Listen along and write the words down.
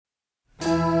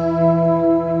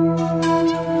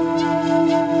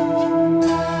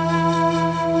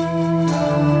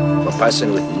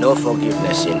person with no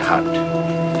forgiveness in heart,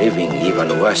 living even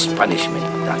worse punishment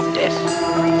than death.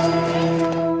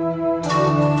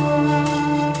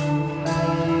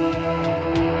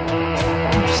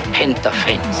 Paint the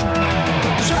fence.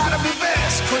 Try to be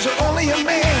best, 'cause you're only a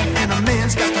man, and a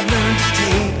man's got to learn to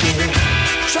take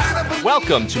it.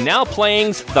 Welcome to Now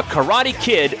Playing's The Karate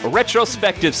Kid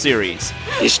Retrospective Series.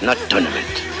 It's not tournament,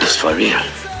 it's for real.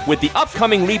 With the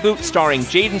upcoming reboot starring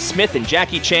Jaden Smith and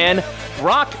Jackie Chan,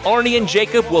 Brock, Arnie, and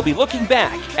Jacob will be looking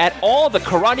back at all the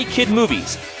Karate Kid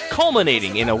movies,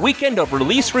 culminating in a weekend of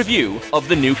release review of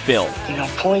the new film. You know,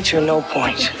 points or no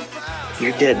points,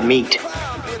 you're dead meat.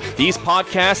 These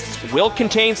podcasts will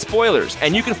contain spoilers,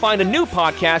 and you can find a new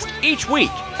podcast each week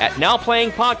at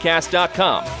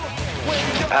nowplayingpodcast.com.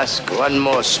 Ask one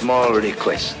more small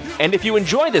request. And if you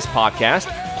enjoy this podcast,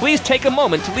 please take a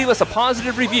moment to leave us a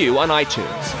positive review on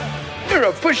iTunes. You're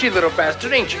a pushy little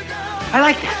bastard, ain't you? I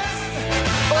like that.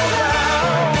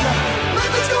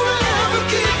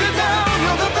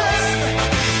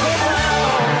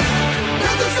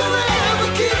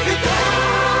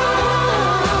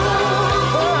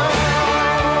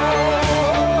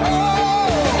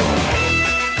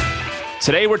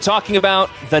 Today we're talking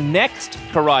about The Next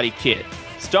Karate Kid,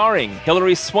 starring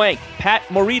Hilary Swank, Pat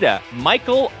Morita,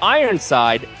 Michael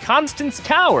Ironside, Constance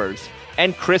Towers,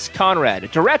 and Chris Conrad,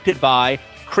 directed by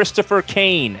Christopher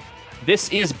Kane. This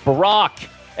is Brock,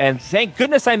 and thank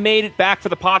goodness I made it back for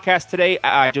the podcast today.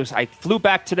 I flew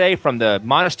back today from the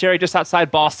monastery just outside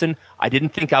Boston. I didn't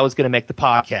think I was going to make the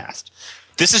podcast.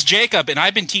 This is Jacob, and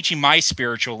I've been teaching my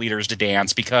spiritual leaders to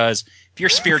dance because if your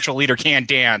spiritual leader can't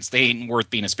dance, they ain't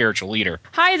worth being a spiritual leader.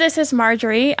 Hi, this is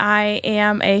Marjorie. I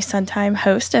am a Suntime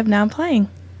host of Now Playing.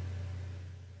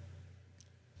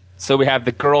 So we have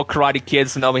the girl Karate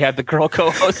Kids, and then we have the girl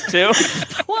co-host too.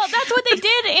 Well, that's what they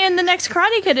did in The Next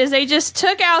Karate Kid, is they just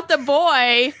took out the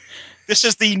boy. This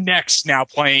is the next Now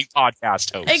Playing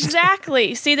podcast host.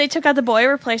 Exactly. See, they took out the boy,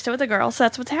 replaced it with a girl, so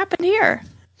that's what's happened here.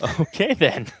 Okay,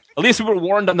 then. At least we were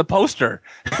warned on the poster.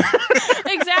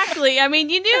 Exactly. I mean,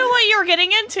 you knew what you were getting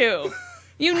into.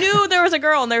 You knew there was a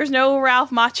girl, and there was no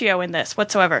Ralph Macchio in this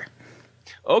whatsoever.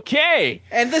 Okay.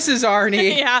 And this is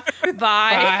Arnie. Yeah.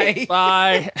 Bye.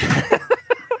 Bye.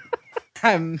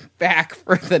 I'm back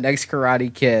for The Next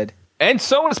Karate Kid. And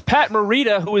so is Pat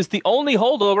Morita, who is the only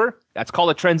holdover. That's called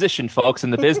a transition, folks,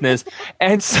 in the business.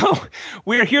 And so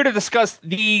we're here to discuss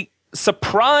the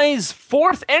surprise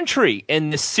fourth entry in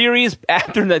the series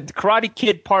after the Karate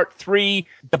Kid Part 3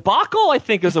 debacle, I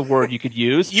think is a word you could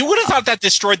use. You would have thought that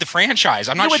destroyed the franchise.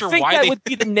 I'm not sure why that would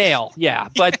be the nail. Yeah,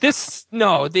 but this,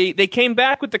 no, they came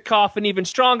back with the coffin even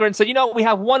stronger and said, you know, we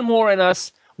have one more in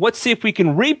us. Let's see if we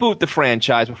can reboot the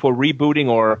franchise before rebooting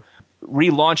or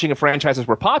relaunching a franchise as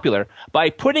we're popular by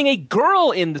putting a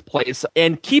girl in the place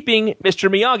and keeping Mr.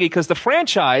 Miyagi, because the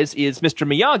franchise is Mr.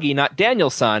 Miyagi, not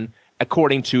Daniel-san,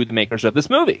 according to the makers of this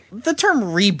movie. The term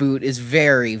reboot is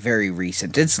very, very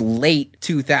recent. It's late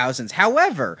 2000s.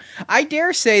 However, I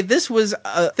dare say this was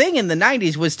a thing in the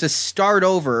 90s, was to start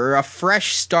over, a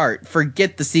fresh start,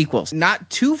 forget the sequels. Not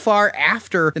too far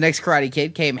after The Next Karate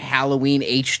Kid came Halloween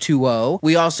H2O.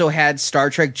 We also had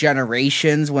Star Trek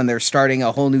Generations, when they're starting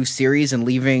a whole new series and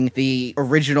leaving the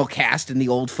original cast in the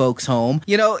old folks' home.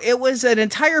 You know, it was an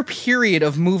entire period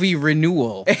of movie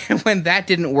renewal. And when that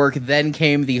didn't work, then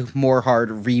came the more hard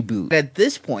reboot. At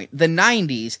this point, the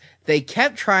 90s, they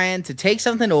kept trying to take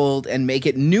something old and make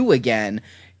it new again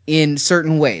in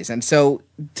certain ways. And so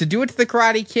to do it to the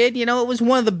Karate Kid, you know, it was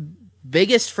one of the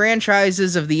biggest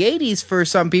franchises of the 80s for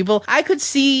some people. I could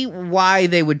see why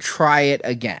they would try it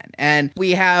again. And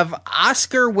we have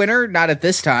Oscar winner, not at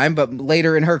this time, but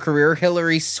later in her career,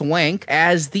 Hilary Swank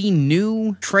as the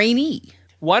new trainee.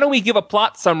 Why don't we give a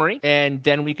plot summary, and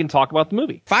then we can talk about the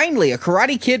movie. Finally, a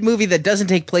Karate Kid movie that doesn't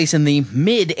take place in the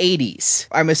mid-'80s.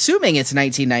 I'm assuming it's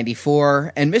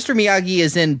 1994, and Mr. Miyagi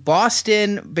is in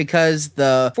Boston because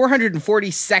the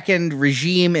 442nd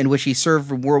regime in which he served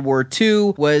in World War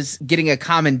II was getting a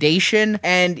commendation,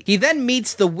 and he then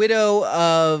meets the widow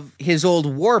of his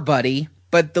old war buddy.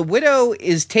 But the widow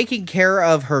is taking care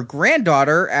of her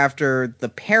granddaughter after the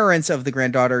parents of the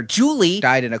granddaughter, Julie,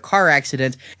 died in a car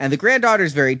accident. And the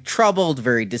granddaughter's very troubled,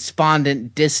 very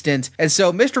despondent, distant. And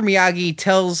so Mr. Miyagi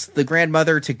tells the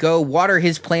grandmother to go water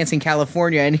his plants in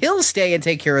California and he'll stay and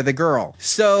take care of the girl.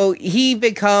 So he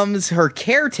becomes her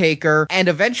caretaker and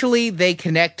eventually they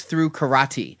connect through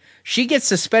karate. She gets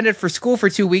suspended for school for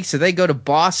 2 weeks, so they go to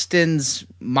Boston's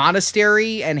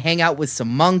monastery and hang out with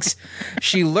some monks.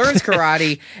 She learns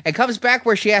karate and comes back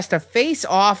where she has to face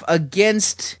off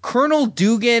against Colonel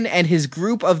Dugan and his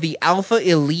group of the Alpha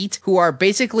Elite, who are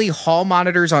basically hall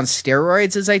monitors on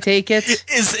steroids, as I take it.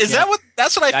 Is that what?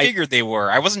 That's what I figured they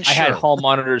were. I wasn't sure. I had hall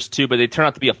monitors too, but they turn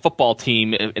out to be a football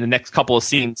team in the next couple of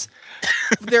scenes.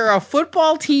 They're a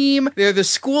football team, they're the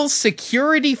school's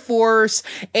security force,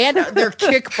 and they're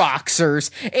kickboxers,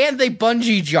 and they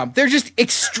bungee jump. They're just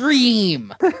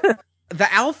extreme. The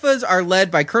Alphas are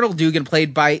led by Colonel Dugan,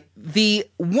 played by the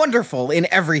wonderful in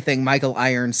everything Michael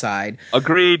Ironside.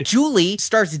 Agreed. Julie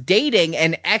starts dating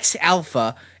an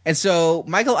ex-alpha, and so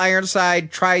Michael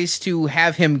Ironside tries to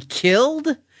have him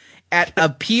killed at a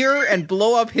pier and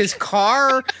blow up his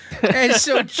car. And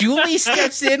so Julie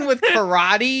steps in with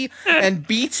karate and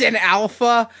beats an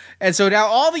alpha. And so now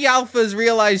all the alphas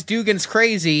realize Dugan's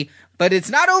crazy. But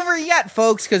it's not over yet,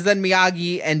 folks, because then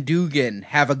Miyagi and Dugan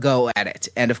have a go at it.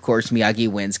 And, of course, Miyagi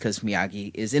wins because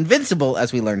Miyagi is invincible,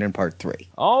 as we learned in Part 3.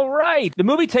 All right. The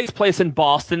movie takes place in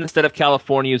Boston instead of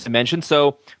California, as I mentioned,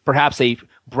 so perhaps a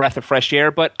breath of fresh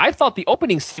air. But I thought the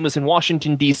opening scene was in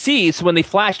Washington, D.C., so when they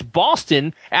flashed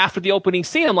Boston after the opening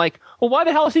scene, I'm like, well, why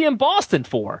the hell is he in Boston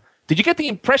for? Did you get the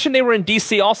impression they were in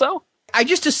D.C. also? I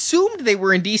just assumed they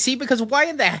were in D.C. because why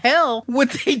in the hell would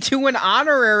they do an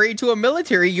honorary to a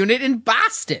military unit in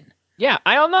Boston? Yeah,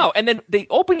 I don't know. And then the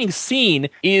opening scene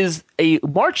is a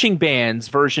marching band's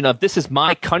version of This Is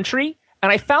My Country.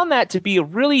 And I found that to be a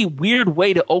really weird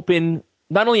way to open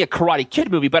not only a Karate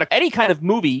Kid movie, but any kind of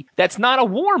movie that's not a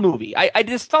war movie. I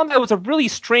just found that was a really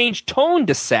strange tone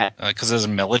to set. Because there's a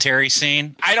military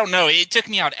scene. I don't know. It took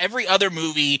me out. Every other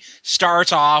movie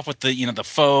starts off with the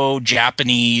faux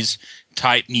Japanese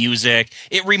type music.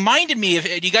 It reminded me of,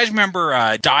 do you guys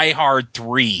remember Die Hard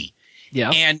 3?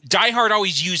 Yeah. And Die Hard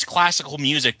always used classical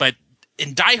music, but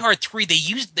in Die Hard 3,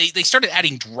 they started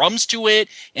adding drums to it,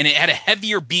 and it had a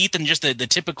heavier beat than just the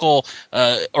typical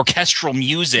orchestral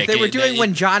music. They were doing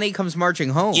When Johnny Comes Marching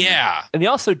Home. Yeah. And they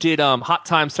also did Hot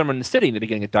Time Summer in the City in the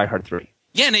beginning of Die Hard 3.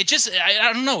 Yeah, and it just,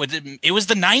 I don't know, it was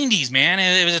the 90s, man.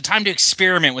 It was a time to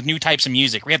experiment with new types of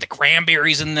music. We had the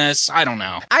Cranberries in this. I don't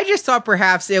know. I just thought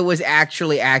perhaps it was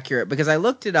actually accurate because I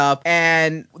looked it up,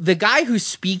 and the guy who's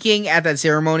speaking at that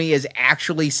ceremony is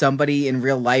actually somebody in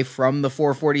real life from the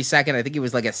 442nd. I think he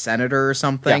was like a senator or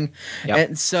something. Yep.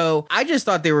 And so I just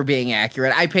thought they were being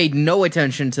accurate. I paid no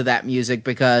attention to that music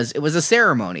because it was a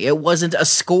ceremony. It wasn't a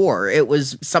score. It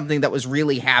was something that was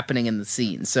really happening in the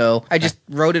scene. So I just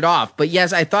wrote it off. But yes,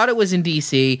 I thought it was in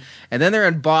DC, and then they're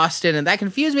in Boston, and that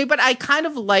confused me, but I kind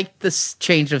of liked this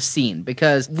change of scene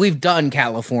because we've done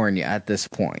California at this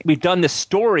point. We've done the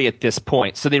story at this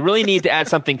point, so they really need to add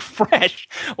something fresh,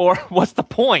 or what's the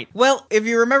point? Well, if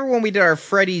you remember when we did our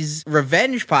Freddy's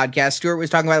Revenge podcast, Stuart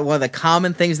was talking about one of the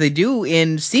common things they do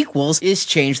in sequels is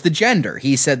change the gender.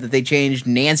 He said that they changed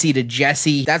Nancy to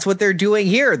Jessie. That's what they're doing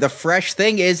here. The fresh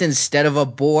thing is instead of a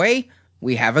boy,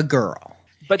 we have a girl.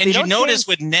 But and you notice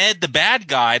with Ned, the bad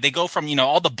guy, they go from,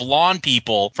 all the blonde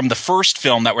people from the first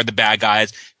film that were the bad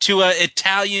guys to a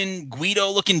Italian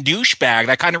Guido-looking douchebag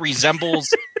that kind of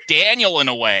resembles Daniel in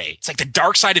a way. It's like the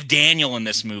dark side of Daniel in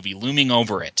this movie looming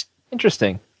over it.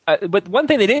 Interesting. But one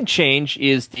thing they didn't change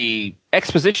is the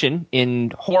exposition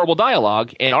in horrible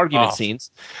dialogue and argument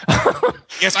scenes.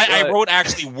 Yes, I wrote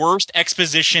actually worst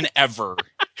exposition ever.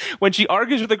 When she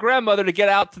argues with the grandmother to get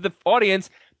out to the audience,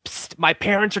 "Psst, my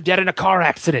parents are dead in a car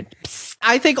accident." Psst.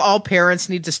 I think all parents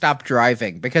need to stop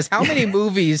driving because how many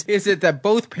movies is it that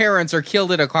both parents are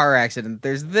killed in a car accident?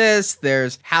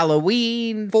 There's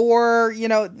Halloween 4,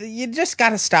 you just got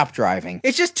to stop driving.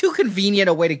 It's just too convenient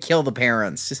a way to kill the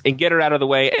parents. And get her out of the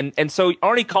way. And so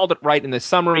Arnie called it right in the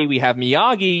summary. We have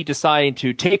Miyagi deciding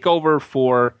to take over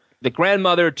for the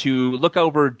grandmother to look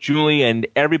over Julie, and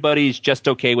everybody's just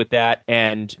okay with that.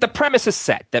 And the premise is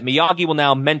set that Miyagi will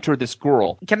now mentor this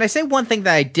girl. Can I say one thing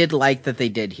that I did like that they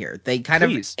did here? They kind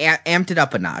Please. of amped it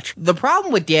up a notch. The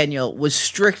problem with Daniel was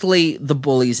strictly the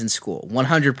bullies in school,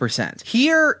 100%.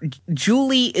 Here,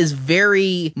 Julie is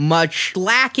very much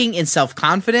lacking in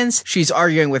self-confidence. She's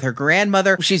arguing with her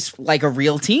grandmother. She's like a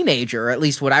real teenager, or at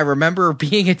least what I remember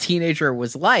being a teenager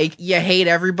was like. You hate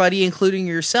everybody, including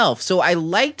yourself. So I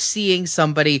liked seeing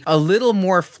somebody a little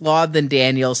more flawed than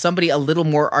Daniel, somebody a little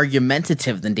more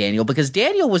argumentative than Daniel, because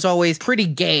Daniel was always pretty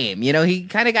game. He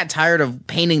kind of got tired of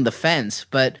painting the fence,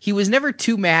 but he was never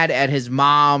too mad at his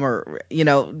mom or,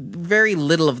 very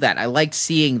little of that. I liked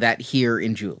seeing that here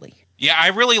in Julie. Yeah, I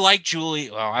really like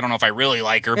Julie. Well, I don't know if I really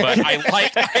like her, but I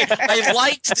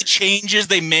liked the changes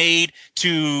they made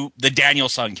to the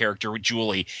Daniel-san character with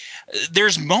Julie.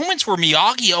 There's moments where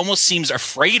Miyagi almost seems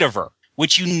afraid of her,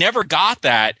 which you never got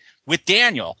that with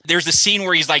Daniel. There's a scene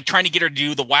where he's like trying to get her to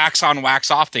do the wax on, wax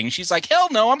off thing. She's like, hell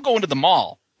no, I'm going to the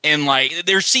mall. And like,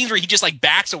 there's scenes where he just like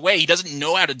backs away. He doesn't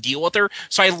know how to deal with her.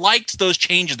 So I liked those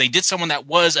changes. They did someone that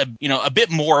was a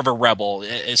bit more of a rebel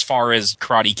as far as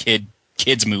Karate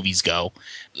kids movies go.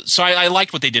 So I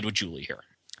liked what they did with Julie here.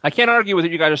 I can't argue with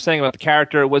what you guys are saying about the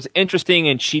character. It was interesting,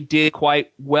 and she did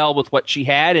quite well with what she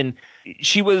had, and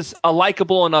she was a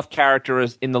likable enough character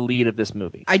as in the lead of this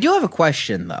movie. I do have a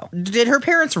question, though. Did her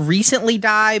parents recently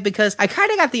die? Because I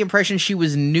kind of got the impression she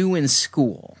was new in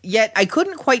school. Yet I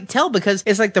couldn't quite tell because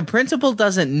it's like the principal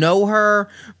doesn't know her,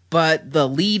 but the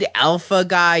lead alpha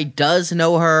guy does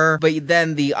know her, but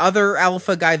then the other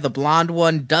alpha guy, the blonde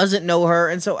one, doesn't know her.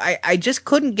 And so I just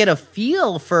couldn't get a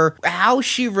feel for how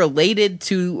she related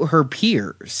to her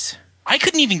peers. I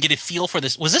couldn't even get a feel for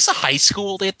this. Was this a high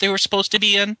school that they were supposed to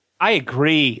be in? I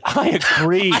agree.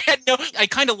 I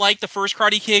kind of liked the first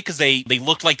Karate Kid because they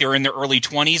looked like they were in their early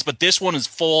 20s, but this one is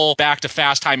full back to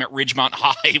Fast Time at Ridgemont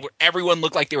High, where everyone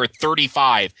looked like they were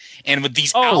 35. And with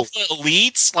these alpha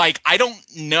elites, like, I don't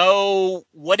know,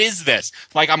 what is this?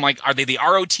 Like, I'm like, are they the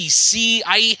ROTC?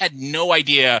 I had no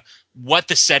idea what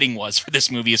the setting was for this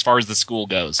movie as far as the school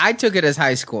goes. I took it as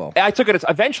high school. I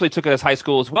eventually took it as high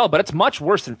school as well, but it's much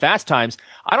worse than Fast Times.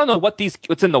 I don't know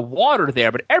what's in the water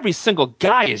there, but every single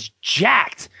guy is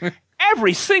jacked.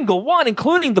 Every single one,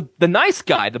 including the nice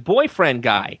guy, the boyfriend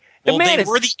guy. They were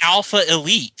the alpha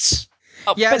elites.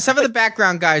 Yeah, some of the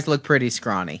background guys look pretty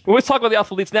scrawny. Let's talk about the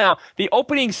Alpha Elites now. The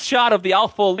opening shot of the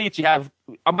Alpha Elites, you have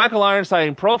a Michael Ironside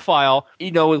in profile,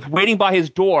 waiting by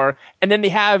his door, and then they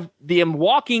have them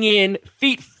walking in,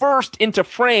 feet first into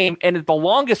frame, and it's the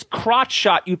longest crotch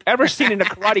shot you've ever seen in a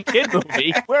Karate Kid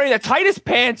movie, wearing the tightest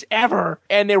pants ever,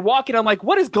 and they're walking, I'm like,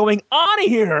 what is going on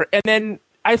here? And then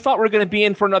I thought we were going to be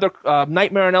in for another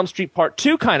Nightmare on Elm Street Part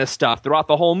 2 kind of stuff throughout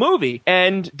the whole movie.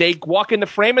 And they walk in the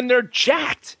frame and they're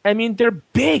jacked. I mean, they're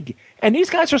big. And these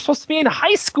guys are supposed to be in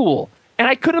high school. And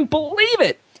I couldn't believe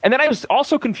it. And then I was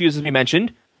also confused, as we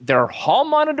mentioned. They're hall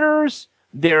monitors.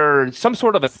 They're some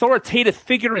sort of authoritative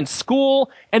figure in school.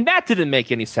 And that didn't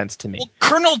make any sense to me. Well,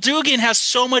 Colonel Dugan has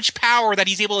so much power that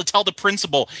he's able to tell the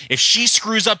principal, if she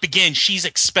screws up again, she's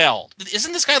expelled.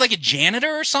 Isn't this guy like a janitor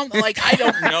or something? Like, I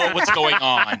don't know what's going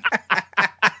on.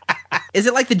 Is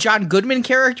it like the John Goodman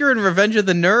character in Revenge of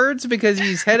the Nerds because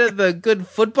he's head of the good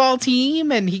football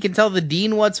team and he can tell the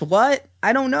dean what's what?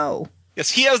 I don't know.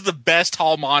 Yes, he has the best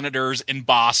hall monitors in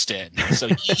Boston. So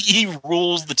he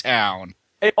rules the town.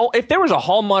 If there was a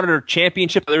hall monitor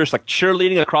championship, there was like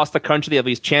cheerleading across the country, they have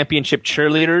these championship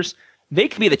cheerleaders. They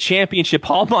could be the championship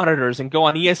hall monitors and go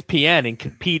on ESPN and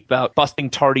compete about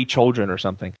busting tardy children or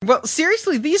something. Well,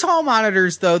 seriously, these hall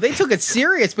monitors, though, they took it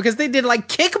serious because they did like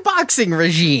kickboxing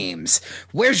regimes.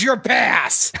 Where's your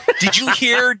pass? Did you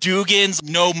hear Dugan's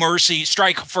no mercy,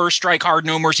 strike first, strike hard,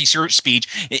 no mercy speech?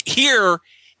 Here,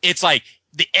 it's like,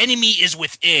 the enemy is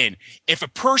within. If a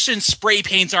person spray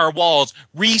paints our walls,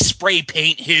 re-spray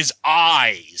paint his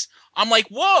eyes. I'm like,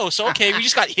 whoa, so okay, we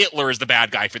just got Hitler as the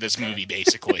bad guy for this movie,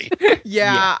 basically.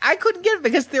 Yeah, I couldn't get it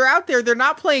because they're out there, they're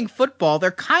not playing football,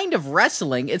 they're kind of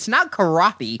wrestling. It's not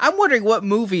karate. I'm wondering what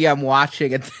movie I'm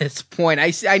watching at this point.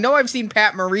 I know I've seen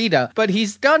Pat Morita, but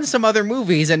he's done some other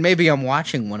movies, and maybe I'm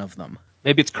watching one of them.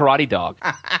 Maybe it's Karate Dog.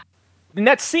 In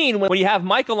that scene, when you have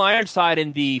Michael Ironside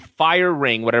in the fire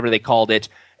ring, whatever they called it,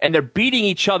 and they're beating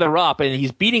each other up, and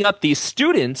he's beating up these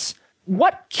students,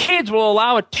 what kids will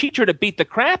allow a teacher to beat the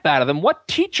crap out of them? What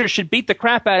teacher should beat the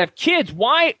crap out of kids?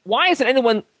 Why isn't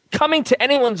anyone coming to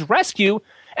anyone's rescue?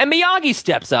 And Miyagi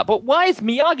steps up. But why is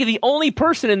Miyagi the only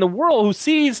person in the world who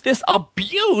sees this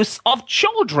abuse of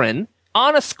children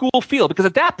on a school field? Because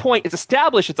at that point, it's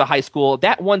established it's a high school.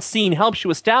 That one scene helps you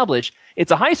establish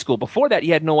it's a high school. Before that,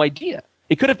 you had no idea.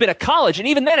 It could have been a college. And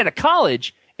even then, at a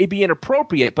college, it'd be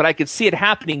inappropriate, but I could see it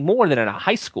happening more than in a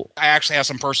high school. I actually have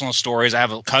some personal stories. I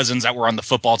have cousins that were on the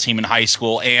football team in high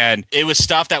school, and it was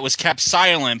stuff that was kept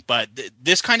silent, but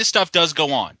this kind of stuff does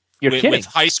go on. You're kidding. With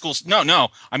high school. No.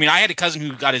 I mean, I had a cousin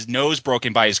who got his nose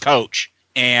broken by his coach,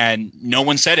 and no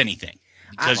one said anything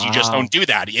because you just don't do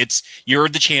that. You're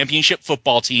the championship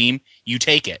football team. You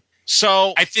take it.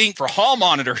 So I think for hall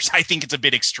monitors, I think it's a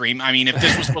bit extreme. I mean, if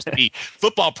this was supposed to be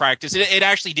football practice, it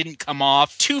actually didn't come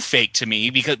off too fake to me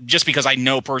because I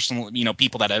know personally,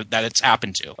 people that it's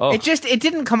happened to. Oh. It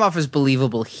didn't come off as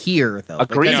believable here, though.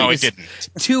 Agreed. No, it didn't.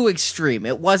 Too extreme.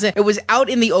 It wasn't. It was out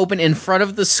in the open in front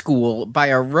of the school by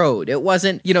a road. It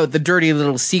wasn't, the dirty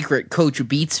little secret coach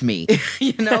beats me.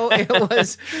 It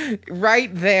was right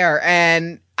there.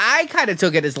 And I kind of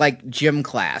took it as like gym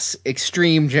class,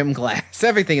 extreme gym class.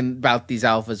 Everything about these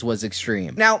alphas was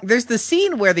extreme. Now, there's the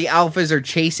scene where the alphas are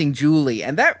chasing Julie,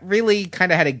 and that really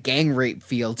kind of had a gang rape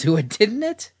feel to it, didn't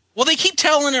it? Well, they keep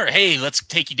telling her, "Hey, let's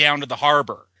take you down to the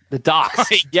harbor." The docks.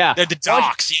 Yeah. The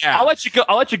docks, yeah. I'll let you go.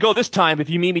 I'll let you go this time if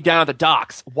you meet me down at the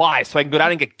docks. Why? So I can go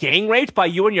down and get gang raped by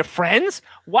you and your friends?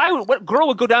 Why? What girl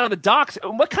would go down to the docks?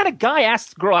 What kind of guy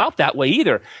asks a girl out that way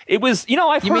either? It was, I've You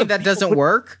heard mean of that people doesn't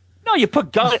work? No, you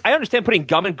put gum. I understand putting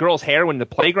gum in girls' hair when in the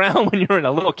playground when you're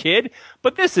a little kid,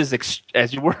 but this is,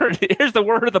 as you word, here's the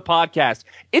word of the podcast.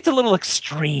 It's a little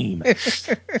extreme.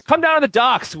 Come down to the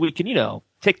docks. We can,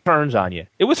 take turns on you.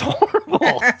 It was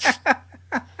horrible.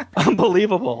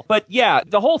 Unbelievable. But yeah,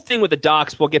 the whole thing with the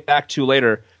docks we'll get back to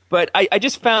later. But I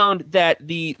just found that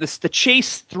the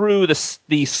chase through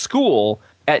the school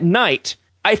at night,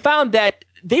 I found that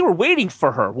they were waiting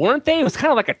for her, weren't they? It was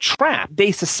kind of like a trap.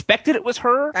 They suspected it was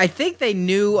her. I think they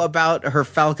knew about her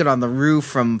Falcon on the roof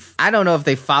from, I don't know if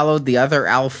they followed the other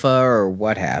alpha or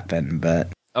what happened, but...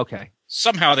 Okay.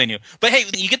 Somehow they knew. But hey,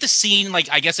 you get the scene, like,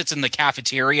 I guess it's in the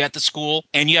cafeteria at the school,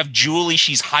 and you have Julie,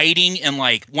 she's hiding in,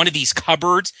 like, one of these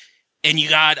cupboards, and you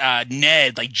got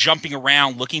Ned, like, jumping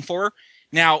around looking for her.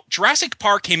 Now, Jurassic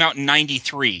Park came out in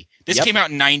 93. This came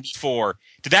out in 94.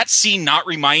 Did that scene not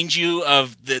remind you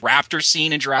of the raptor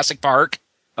scene in Jurassic Park?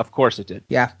 Of course it did.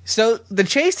 Yeah. So the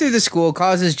chase through the school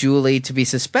causes Julie to be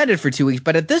suspended for 2 weeks,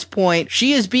 but at this point,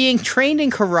 she is being trained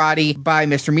in karate by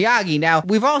Mr. Miyagi. Now,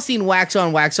 we've all seen wax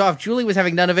on, wax off. Julie was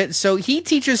having none of it, so he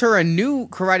teaches her a new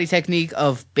karate technique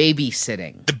of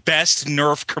babysitting. The best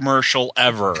Nerf commercial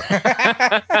ever.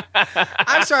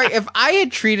 I'm sorry, if I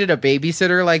had treated a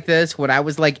babysitter like this when I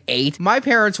was like 8, my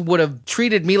parents would have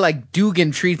treated me like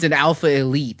Dugan treats an alpha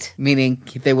elite, meaning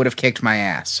they would have kicked my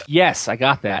ass. Yes, I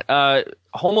got that.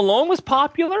 Home Alone was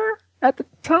popular at the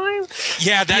time.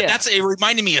 Yeah, it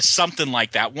reminded me of something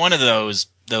like that. One of those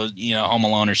Home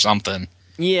Alone or something.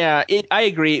 Yeah, I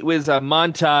agree. It was a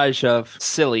montage of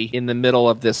silly in the middle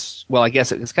of this. Well, I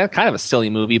guess it's kind of a silly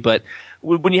movie, but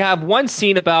when you have one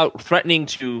scene about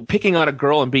picking on a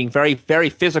girl and being very, very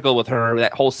physical with her,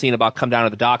 that whole scene about come down to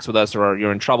the docks with us or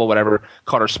you're in trouble, whatever,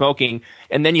 caught her smoking,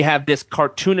 and then you have this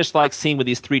cartoonish-like scene with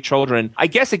these 3 children, I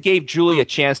guess it gave Julie a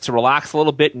chance to relax a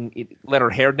little bit and let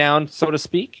her hair down, so to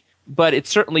speak. But it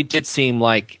certainly did seem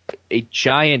like a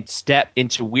giant step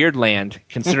into Weirdland,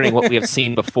 considering what we have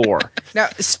seen before. Now,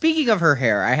 speaking of her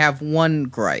hair, I have one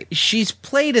gripe. She's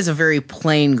played as a very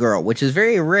plain girl, which is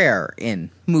very rare in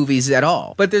movies at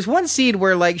all. But there's one scene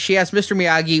where, like, she asks Mr.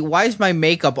 Miyagi, "Why is my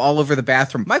makeup all over the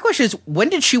bathroom?" My question is, when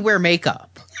did she wear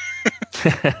makeup?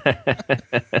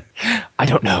 I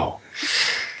don't know.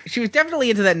 She was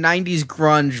definitely into that 90s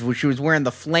grunge where she was wearing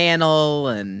the flannel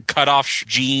and... cut-off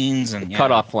jeans and...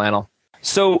 Cut-off flannel.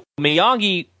 So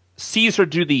Miyagi sees her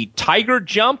do the tiger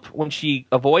jump when she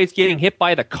avoids getting hit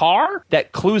by the car.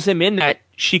 That clues him in that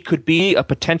she could be a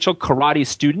potential karate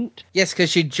student. Yes,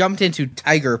 because she jumped into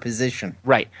tiger position.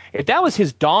 Right. If that was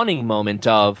his dawning moment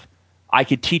of, I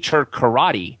could teach her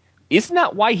karate, isn't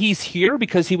that why he's here?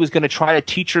 Because he was going to try to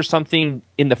teach her something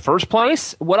in the first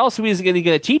place? What else was he going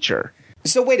to teach her?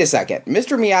 So wait a second.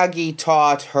 Mr. Miyagi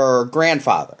taught her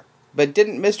grandfather. But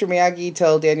didn't Mr. Miyagi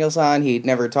tell Daniel-san he'd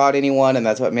never taught anyone, and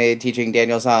that's what made teaching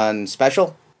Daniel-san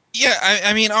special? Yeah,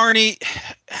 I mean, Arnie,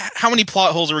 how many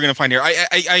plot holes are we going to find here?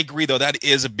 I agree, though. That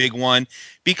is a big one.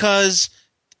 Because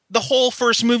the whole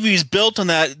first movie is built on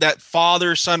that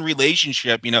father-son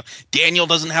relationship. Daniel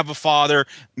doesn't have a father.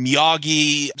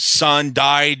 Miyagi's son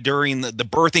died during the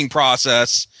birthing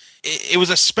process. It was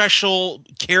a special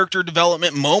character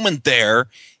development moment there.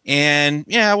 And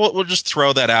yeah, we'll just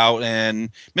throw that out. And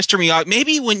Mr. Miyagi,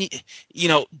 maybe when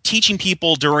teaching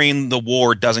people during the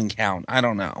war doesn't count. I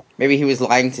don't know. Maybe he was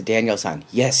lying to Daniel-san.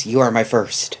 Yes, you are my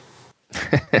first.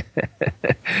 But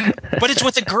it's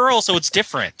with a girl, so it's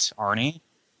different, Arnie.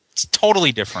 It's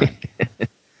totally different.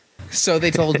 So they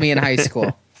told me in high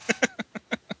school.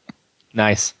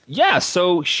 Nice. Yeah,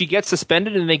 so she gets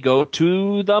suspended and they go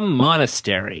to the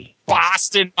monastery.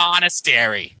 Boston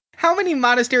Monastery. How many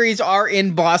monasteries are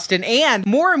in Boston? And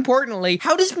more importantly,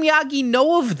 how does Miyagi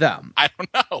know of them? I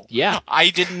don't know. Yeah. I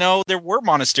didn't know there were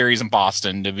monasteries in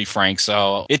Boston, to be frank,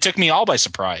 so it took me all by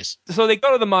surprise. So they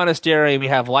go to the monastery, we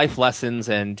have life lessons,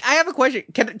 and... I have a question.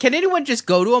 Can anyone just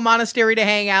go to a monastery to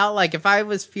hang out? Like, if I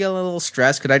was feeling a little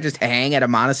stressed, could I just hang at a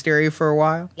monastery for a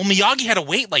while? Well, Miyagi had to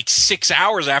wait like 6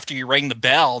 hours after you rang the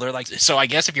bell. They're like, so I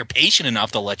guess if you're patient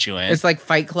enough, they'll let you in. It's like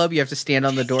Fight Club. You have to stand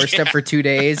on the doorstep for 2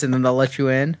 days, and then they'll let you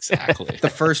in. Exactly. The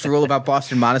first rule about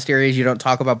Boston Monastery is you don't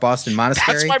talk about Boston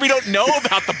Monastery. That's why we don't know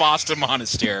about the Boston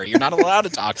Monastery. You're not allowed to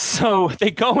talk. So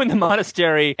they go in the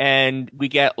monastery and we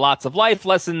get lots of life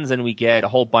lessons and we get a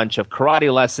whole bunch of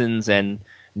karate lessons, and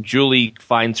Julie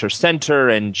finds her center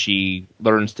and she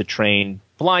learns to train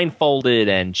blindfolded,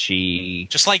 and she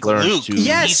Just like learns Luke. to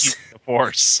Yes. The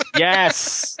Force.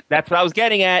 Yes, that's what I was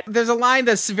getting at. There's a line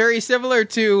that's very similar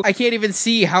to, I can't even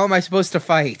see, how am I supposed to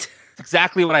fight?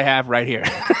 Exactly what I have right here.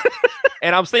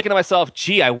 And I was thinking to myself,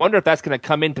 gee, I wonder if that's going to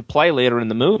come into play later in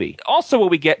the movie. Also, what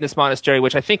we get in this monastery,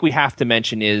 which I think we have to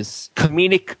mention, is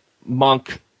comedic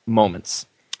monk moments.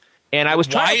 And I was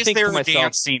trying Why to is think there to a myself,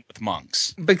 dance scene with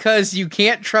monks? Because you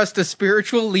can't trust a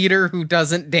spiritual leader who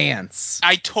doesn't dance.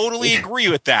 I totally agree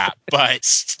with that, but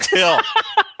still.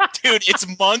 Dude, it's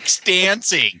monks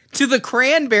dancing. To the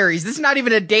Cranberries. This is not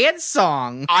even a dance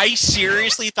song. I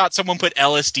seriously thought someone put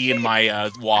LSD in my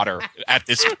water at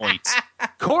this point.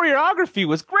 choreography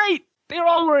was great. They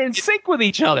all were in sync with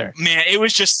each other. Man, it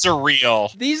was just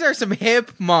surreal. These are some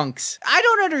hip monks. I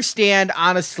don't understand,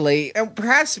 honestly, and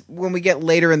perhaps when we get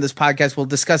later in this podcast, we'll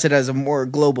discuss it as a more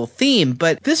global theme,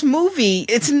 but this movie,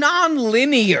 it's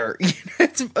non-linear.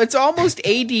 It's almost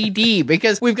ADD,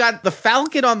 because we've got the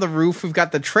Falcon on the roof, we've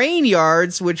got the train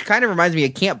yards, which kind of reminds me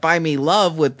of Can't Buy Me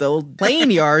Love with the old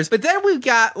plane yards, but then we've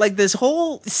got like this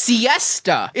whole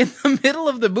siesta in the middle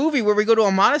of the movie where we go to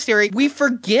a monastery. We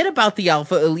forget about the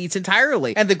Alpha Elites entirely.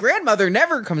 And the grandmother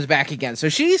never comes back again, so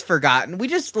she's forgotten. We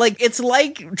just, like, it's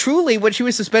like, truly, when she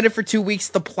was suspended for 2 weeks,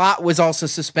 the plot was also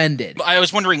suspended. I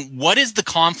was wondering, what is the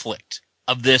conflict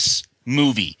of this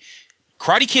movie?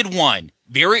 Karate Kid 1,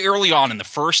 very early on in the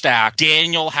first act,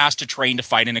 Daniel has to train to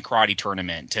fight in a karate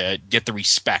tournament to get the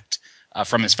respect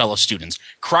from his fellow students.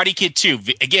 Karate Kid 2,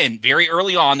 again, very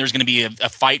early on, there's going to be a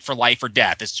fight for life or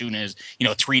death as soon as,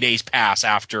 3 days pass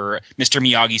after Mr.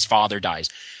 Miyagi's father dies.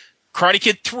 Karate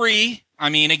Kid 3, I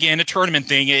mean, again, a tournament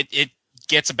thing. It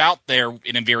gets about there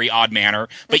in a very odd manner,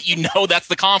 but that's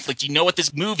the conflict. You know what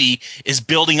this movie is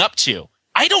building up to.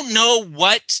 I don't know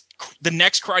what the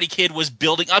next Karate Kid was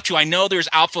building up to. I know there's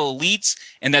Alpha Elites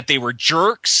and that they were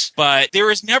jerks, but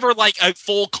there is never like a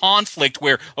full conflict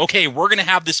where, okay, we're going to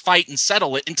have this fight and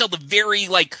settle it until the very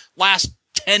last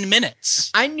 10 minutes.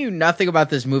 I knew nothing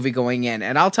about this movie going in,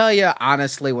 and I'll tell you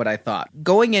honestly what I thought.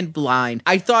 Going in blind,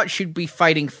 I thought she'd be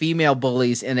fighting female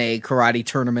bullies in a karate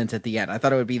tournament at the end. I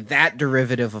thought it would be that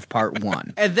derivative of part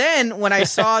 1. And then when I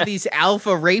saw these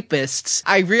alpha rapists,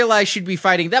 I realized she'd be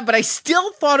fighting them, but I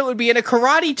still thought it would be in a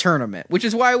karate tournament, which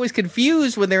is why I was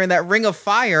confused when they're in that ring of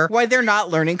fire, why they're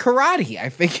not learning karate. I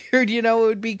figured, it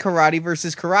would be karate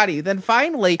versus karate. Then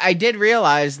finally, I did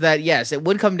realize that, yes, it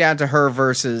would come down to her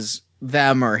versus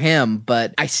them or him,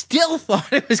 but I still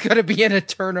thought it was going to be in a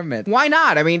tournament. Why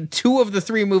not? I mean, 2 of the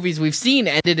 3 movies we've seen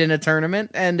ended in a tournament,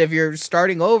 and if you're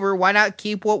starting over, why not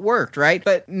keep what worked, right?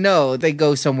 But no, they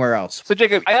go somewhere else. So,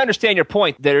 Jacob, I understand your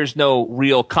point. There's no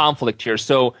real conflict here.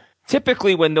 So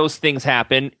typically when those things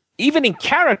happen, even in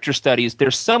character studies,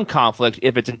 there's some conflict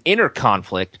if it's an inner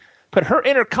conflict. But her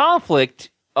inner conflict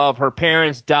of her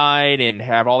parents died and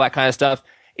have all that kind of stuff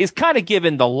is kind of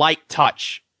given the light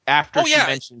touch after she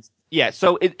mentions. Yeah,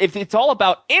 so if it's all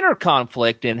about inner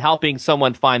conflict and helping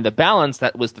someone find the balance,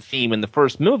 that was the theme in the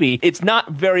first movie, it's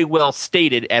not very well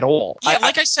stated at all. Yeah,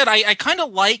 I said, I kind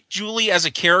of like Julie as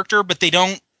a character, but they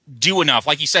don't do enough.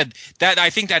 Like you said, that I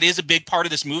think that is a big part of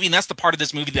this movie, and that's the part of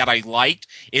this movie that I liked,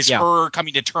 is her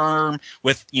coming to term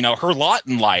with, her lot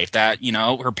in life, that,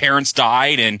 her parents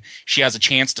died and she has a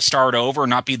chance to start over and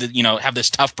not be have this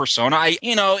tough persona.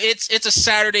 It's a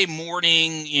Saturday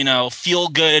morning, feel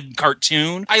good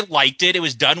cartoon. I liked it. It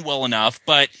was done well enough,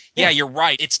 but yeah, you're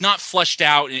right. It's not fleshed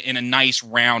out in a nice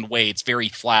round way. It's very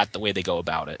flat the way they go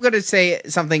about it. I'm going to say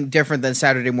something different than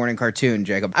Saturday morning cartoon,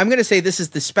 Jacob. I'm going to say this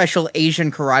is the special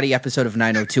Asian karate episode of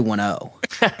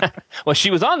 90210. Well,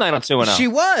 she was on 90210. She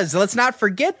was. Let's not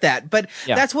forget that. But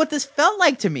that's what this felt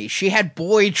like to me. She had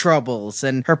boy troubles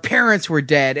and her parents were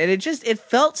dead. And it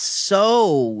felt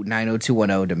so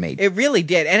 90210 to me. It really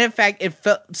did. And in fact, it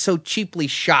felt so cheaply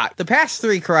shot. The past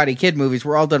 3 Karate Kid movies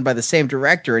were all done by the same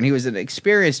director, and he was an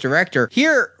experienced director.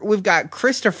 Here, we've got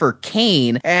Christopher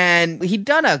Kane, and he'd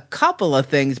done a couple of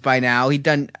things by now. He'd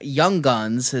done Young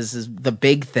Guns, is the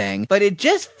big thing. But it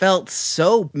just felt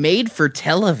so made for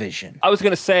television. I was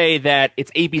going to say that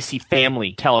it's ABC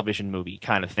Family television movie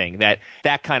kind of thing, that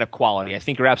kind of quality. I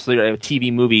think you're absolutely right. A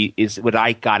TV movie is what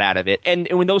I got out of it. And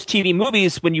when those TV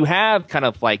movies, when you have kind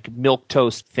of like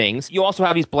milquetoast things, you also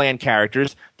have these bland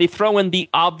characters. They throw in the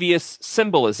obvious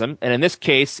symbolism, and in this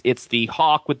case, it's the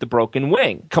hawk with the broken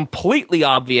wing. Completely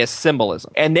obvious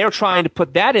symbolism. And they're trying to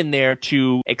put that in there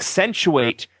to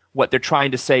accentuate what they're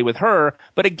trying to say with her.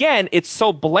 But again, it's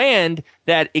so bland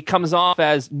that it comes off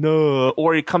as no,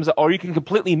 or you can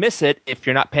completely miss it if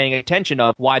you're not paying attention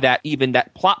of why that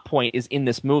plot point is in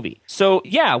this movie. So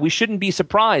yeah, we shouldn't be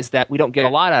surprised that we don't get a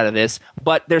lot out of this,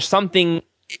 but there's something.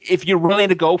 If you're willing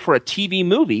to go for a TV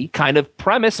movie kind of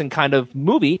premise and kind of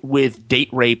movie with date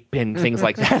rape and things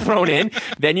like that thrown in,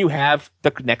 then you have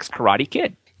the next Karate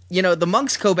Kid. You know, the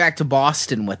monks go back to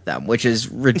Boston with them, which is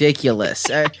ridiculous.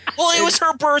 Well, it was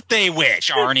her birthday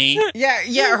wish, Arnie.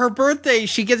 Yeah, her birthday,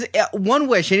 she gets one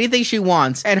wish, anything she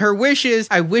wants. And her wish is,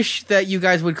 I wish that you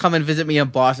guys would come and visit me in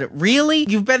Boston. Really?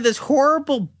 You've been this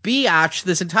horrible biatch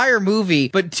this entire movie,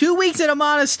 but 2 weeks in a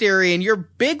monastery and your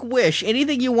big wish,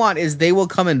 anything you want, is they will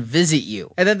come and visit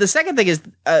you. And then the second thing is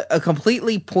a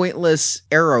completely pointless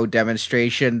arrow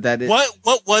demonstration that is...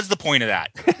 What was the point of that?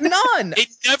 None! It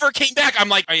never came back. I'm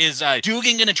like, is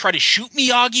Dugan going to try to shoot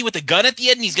Miyagi with a gun at the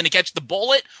end and he's going to catch the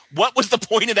bullet? What was the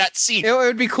point of that scene? It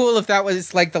would be cool if that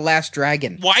was like The Last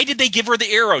Dragon. Why did they give her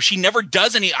the arrow? She never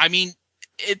does any. I mean,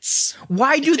 it's...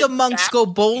 Why do the monks go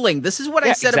bowling? This is what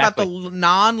I said about the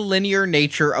non-linear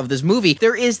nature of this movie.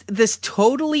 There is this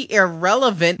totally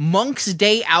irrelevant Monk's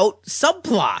Day Out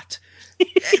subplot.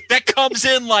 That comes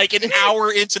in like an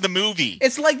hour into the movie.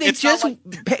 It's like they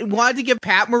wanted to give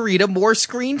Pat Morita more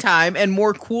screen time and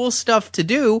more cool stuff to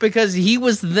do because he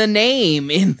was the name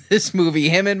in this movie,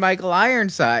 him and Michael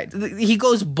Ironside. He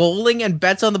goes bowling and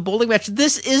bets on the bowling match.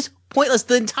 This is pointless.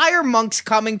 The entire monks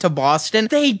coming to Boston,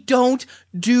 they don't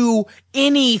do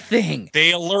anything.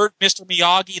 They alert Mr.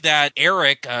 Miyagi that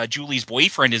Eric, Julie's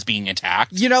boyfriend, is being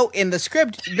attacked. You know, in the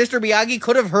script, Mr. Miyagi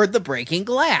could have heard the breaking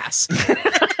glass.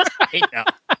 I know.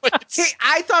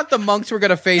 I thought the monks were going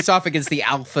to face off against the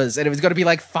alphas, and it was going to be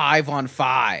like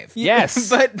 5-on-5. Yes.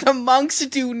 But the monks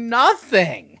do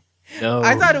nothing. No.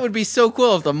 I thought it would be so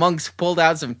cool if the monks pulled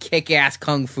out some kick-ass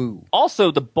kung fu.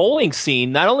 Also, the bowling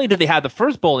scene, not only did they have the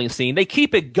first bowling scene, they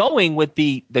keep it going with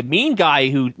the mean guy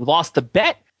who lost the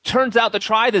bet. Turns out to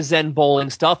try the Zen bowling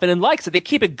stuff and then likes it. They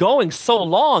keep it going so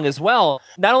long as well.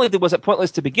 Not only was it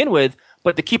pointless to begin with,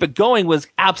 but to keep it going was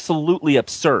absolutely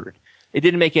absurd. It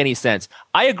didn't make any sense.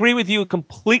 I agree with you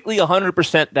completely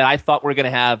 100% that I thought we were going to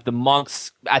have the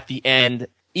monks at the end,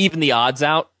 even the odds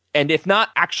out. And if not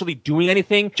actually doing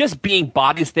anything, just being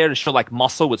bodies there to show like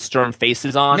muscle with stern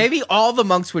faces on. Maybe all the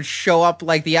monks would show up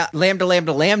like the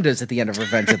lambdas at the end of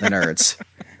Revenge of the Nerds.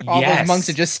 All those monks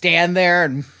would just stand there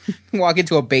and walk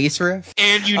into a bass riff.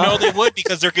 And you know they would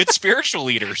because they're good spiritual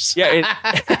leaders. Yeah.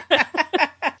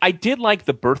 I did like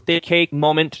the birthday cake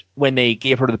moment when they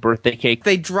gave her the birthday cake.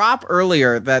 They drop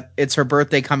earlier that it's her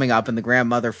birthday coming up and the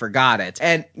grandmother forgot it.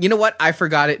 And you know what? I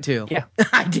forgot it too. Yeah.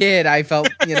 I did. I felt,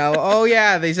 oh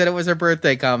yeah, they said it was her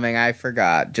birthday coming. I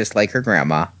forgot, just like her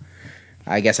grandma.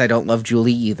 I guess I don't love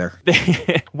Julie either.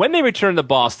 When they return to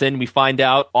Boston, we find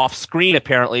out off screen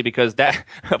apparently because that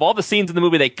of all the scenes in the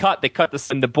movie they cut this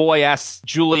and the boy asks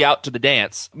Julie out to the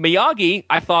dance. Miyagi,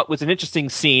 I thought was an interesting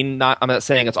scene. I'm not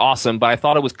saying it's awesome, but I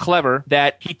thought it was clever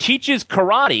that he teaches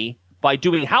karate by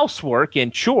doing housework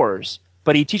and chores,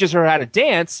 but he teaches her how to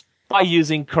dance by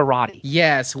using karate.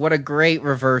 Yes, what a great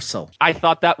reversal. I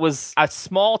thought that was a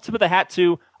small tip of the hat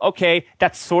to, okay,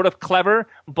 that's sort of clever,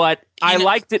 but I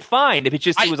liked it fine. If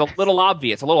it was a little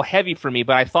obvious, a little heavy for me,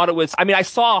 but I thought it was, I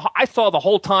saw the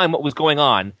whole time what was going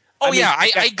on.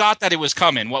 I got that it was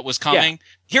coming, what was coming. Yeah.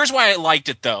 Here's why I liked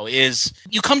it, though, is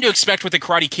you come to expect with a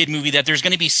Karate Kid movie that there's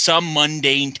going to be some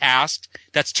mundane task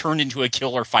that's turned into a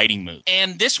killer fighting move.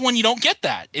 And this one, you don't get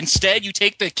that. Instead, you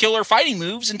take the killer fighting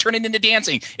moves and turn it into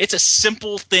dancing. It's a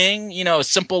simple thing, a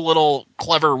simple little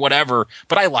clever whatever,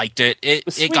 but I liked it.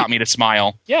 It got me to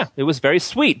smile. Yeah, it was very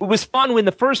sweet. It was fun when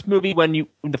the first movie,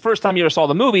 the first time you ever saw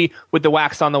the movie with the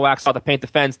wax on the wax off, the paint the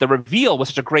fence, the reveal was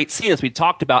such a great scene as we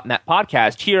talked about in that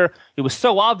podcast. Here, it was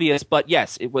so obvious, but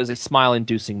yes, it was a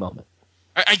smile-inducing moment.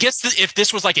 I guess if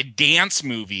this was like a dance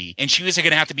movie and she was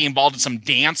going to have to be involved in some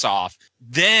dance off,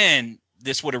 then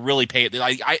this would have really paid.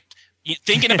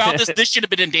 Thinking about this should have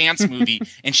been a dance movie,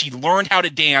 and she learned how to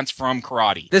dance from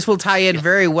karate. This will tie in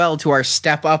very well to our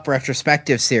Step Up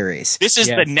retrospective series. This is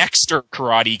the next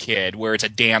Karate Kid, where it's a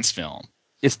dance film.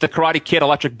 It's the Karate Kid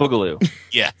Electric Boogaloo.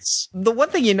 Yes. The one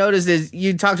thing you notice is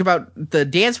you talked about the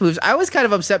dance moves. I was kind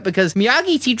of upset because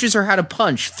Miyagi teaches her how to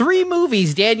punch. 3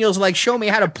 movies, Daniel's like, show me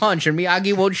how to punch, and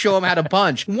Miyagi won't show him how to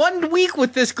punch. 1 week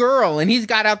with this girl, and he's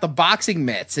got out the boxing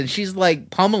mitts, and she's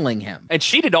like pummeling him. And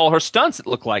she did all her stunts, it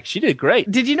looked like. She did great.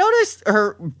 Did you notice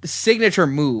her signature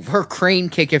move, her crane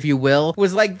kick, if you will,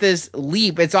 was like this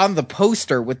leap. It's on the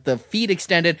poster with the feet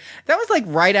extended. That was like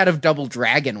right out of Double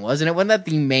Dragon, wasn't it? Wasn't that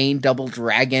the main Double Dragon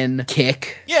dragon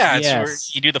kick. Yeah, it's Yes. where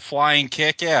you do the flying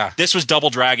kick. Yeah, this was Double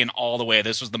Dragon all the way.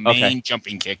 This was the main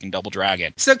jumping kick in Double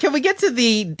Dragon. So can we get to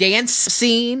the dance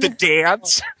scene? The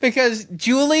dance. Because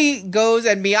Julie goes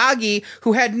and Miyagi,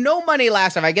 who had no money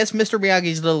last time, I guess Mr.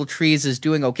 Miyagi's Little Trees is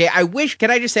doing okay. I wish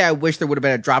there would have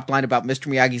been a drop line about Mr.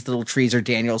 Miyagi's Little Trees or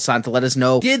Daniel-san to let us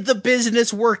know, did the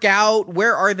business work out?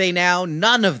 Where are they now?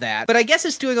 None of that. But I guess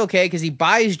it's doing okay because he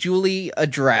buys Julie a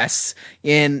dress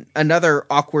in another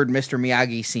awkward Mr.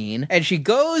 Miyagi scene, and she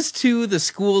goes to the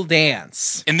school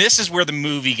dance. And this is where the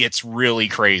movie gets really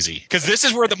crazy. Because this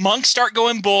is where the monks start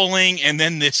going bowling, and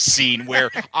then this scene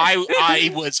where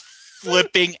I was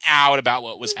flipping out about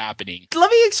what was happening.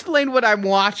 Let me explain what I'm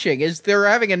watching. Is they're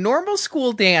having a normal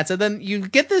school dance, and then you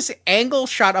get this angle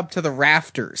shot up to the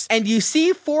rafters, and you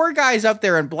see 4 guys up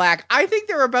there in black. I think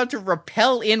they're about to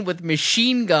rappel in with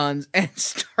machine guns and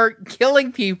start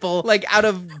killing people like out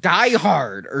of Die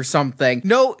Hard or something.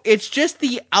 No, it's just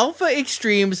the Alpha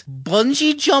Extremes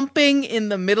bungee jumping in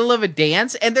the middle of a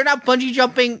dance, and they're not bungee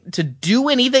jumping to do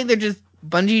anything. They're just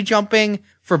bungee jumping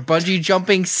for bungee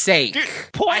jumping's sake.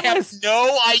 I have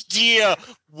no idea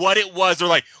what it was. They're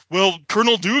like, well,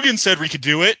 Colonel Dugan said we could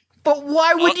do it. But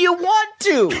why would you want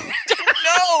to?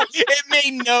 No, it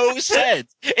made no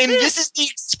sense. And this is the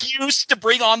excuse to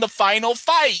bring on the final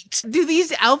fight. Do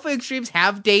these Alpha Extremes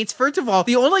have dates? First of all,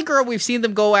 the only girl we've seen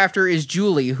them go after is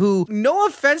Julie, who, no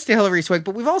offense to Hilary Swank,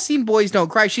 but we've all seen Boys Don't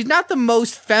Cry. She's not the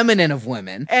most feminine of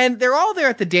women. And they're all there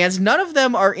at the dance. None of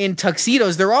them are in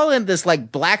tuxedos. They're all in this,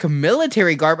 like, black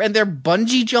military garb, and they're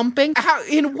bungee jumping.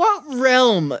 In what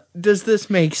realm does this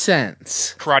make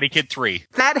sense? Karate Kid 3.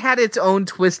 That had its own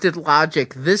twisted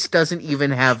logic. This doesn't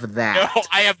even have that. No,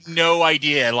 I have no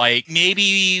idea. Like,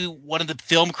 maybe one of the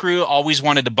film crew always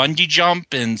wanted to bungee jump,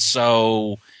 and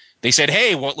so they said,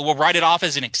 hey, we'll write it off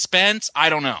as an expense. I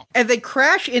don't know. And they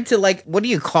crash into, like, what do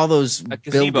you call those? A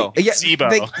gazebo. Yeah, Gazebo.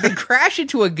 They crash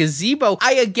into a gazebo.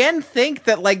 I again think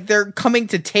that, like, they're coming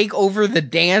to take over the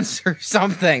dance or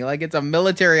something. Like, it's a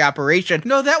military operation.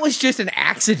 No, that was just an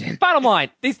accident. Bottom line,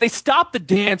 they stopped the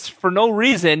dance for no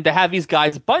reason to have these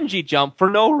guys bungee jump for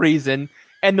no reason,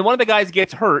 and then one of the guys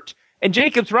gets hurt. And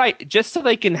Jacob's right, just so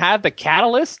they can have the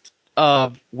catalyst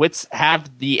of Wits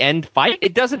have the end fight,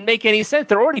 it doesn't make any sense.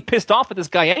 They're already pissed off at this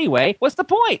guy anyway. What's the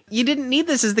point? You didn't need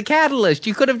this as the catalyst.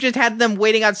 You could have just had them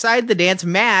waiting outside the dance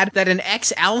mad that an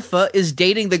ex-alpha is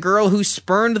dating the girl who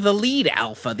spurned the lead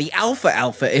alpha, the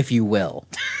alpha, if you will.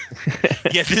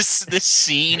 Yeah, this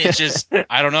scene is just,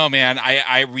 I don't know, man.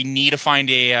 We need to find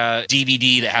a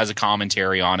DVD that has a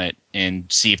commentary on it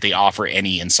and see if they offer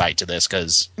any insight to this,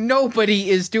 because nobody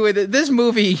is doing it. This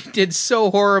movie did so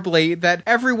horribly that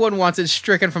everyone wants it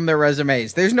stricken from their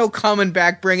resumes. There's no coming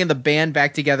back, bringing the band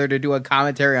back together to do a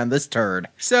commentary on this turd.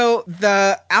 So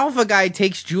the alpha guy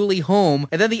takes Julie home,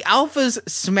 and then the alphas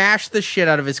smash the shit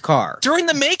out of his car. during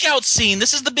the makeout scene,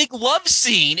 this is the big love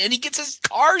scene, and he gets his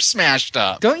car smashed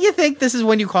up. Don't you think this is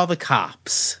when you call the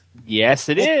cops? Yes,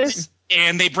 it is.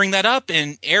 And they bring that up,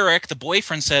 and Eric, the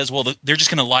boyfriend, says, well, they're just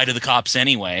going to lie to the cops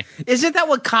anyway. Isn't that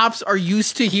what cops are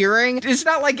used to hearing? It's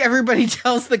not like everybody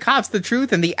tells the cops the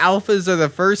truth and the alphas are the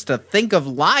first to think of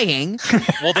lying.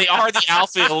 Well, they are the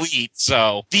alpha elite,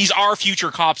 so these are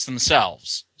future cops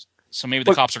themselves. So maybe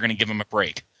the cops are going to give them a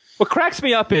break. What cracks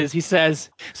me up is he says,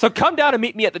 so come down and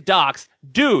meet me at the docks.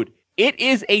 Dude, it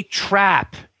is a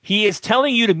trap. He is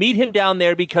telling you to meet him down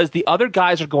there because the other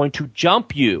guys are going to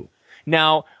jump you.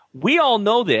 Now, we all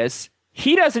know this.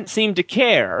 He doesn't seem to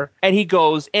care, and he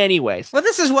goes anyways. Well,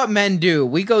 this is what men do.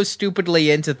 We go stupidly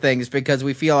into things because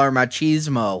we feel our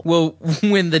machismo will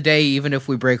win the day even if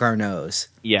we break our nose.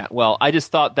 Yeah, well, I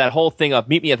just thought that whole thing of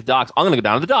meet me at the docks, I'm going to go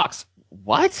down to the docks.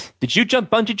 What? Did you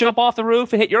bungee jump off the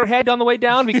roof and hit your head on the way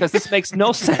down? Because this makes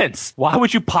no sense. Why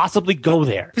would you possibly go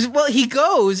there? Well, he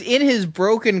goes in his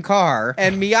broken car,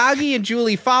 and Miyagi and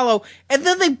Julie follow, and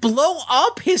then they blow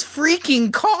up his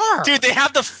freaking car. Dude, they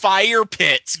have the fire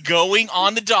pits going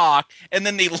on the dock, and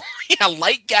then they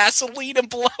light gasoline and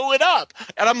blow it up.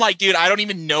 And I'm like, dude, I don't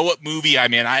even know what movie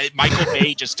I'm in. Michael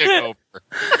Bay just took over.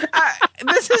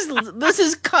 This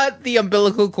is cut the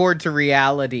umbilical cord to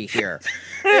reality here.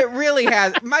 It really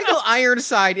has. Michael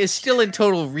Ironside is still in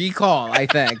Total Recall, I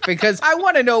think, because I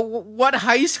want to know what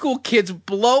high school kids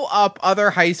blow up other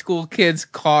high school kids'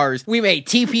 cars. We may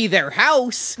TP their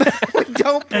house, but we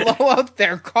don't blow up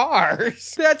their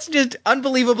cars. That's just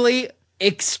unbelievably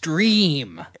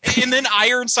extreme. And then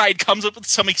Ironside comes up with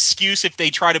some excuse if they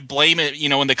try to blame it,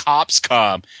 when the cops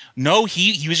come. No,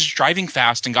 he was just driving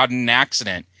fast and got in an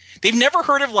accident. They've never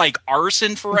heard of like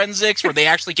arson forensics where they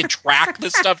actually can track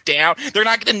this stuff down. They're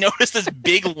not going to notice this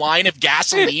big line of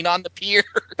gasoline on the pier.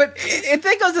 But it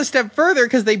then goes a step further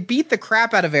because they beat the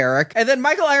crap out of Eric. And then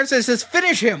Michael Ironside says,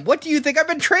 finish him. What do you think I've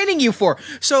been training you for?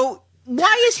 So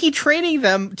why is he training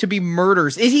them to be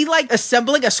murderers? Is he like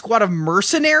assembling a squad of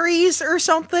mercenaries or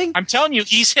something? I'm telling you,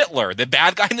 he's Hitler. The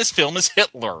bad guy in this film is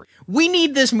Hitler. We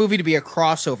need this movie to be a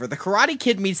crossover. The Karate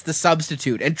Kid meets The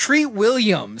Substitute, and Treat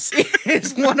Williams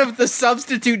is one of the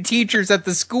substitute teachers at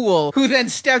the school who then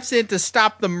steps in to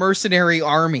stop the mercenary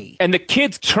army. And the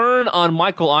kids turn on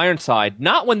Michael Ironside,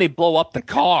 not when they blow up the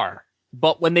car,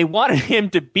 but when they wanted him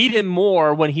to beat him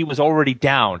more when he was already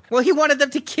down. Well, he wanted them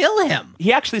to kill him.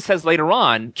 He actually says later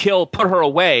on, put her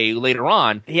away later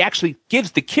on. He actually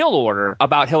gives the kill order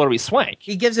about Hilary Swank.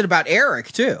 He gives it about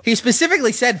Eric, too. He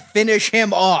specifically said, finish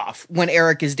him off when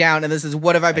Eric is down, and this is,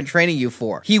 what have I been training you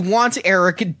for? He wants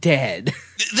Eric dead.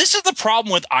 This is the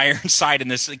problem with Ironside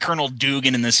and this Colonel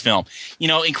Dugan in this film. You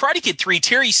know, in Karate Kid 3,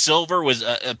 Terry Silver was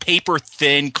a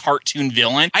paper-thin cartoon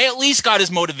villain. I at least got his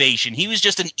motivation. He was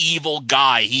just an evil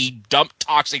guy. He dumped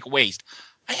toxic waste.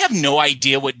 I have no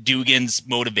idea what Dugan's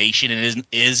motivation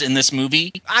is in this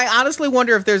movie. I honestly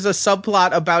wonder if there's a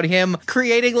subplot about him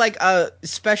creating like a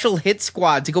special hit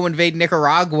squad to go invade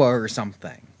Nicaragua or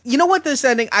something. You know what this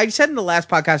ending, I said in the last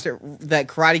podcast that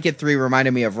Karate Kid 3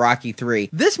 reminded me of Rocky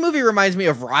 3. This movie reminds me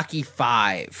of Rocky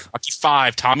 5. Rocky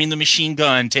 5, Tommy and the Machine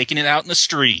Gun taking it out in the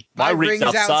street. My ring's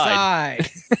outside.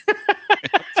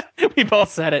 We both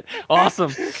said it.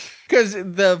 Awesome. Because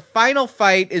the final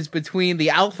fight is between the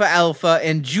Alpha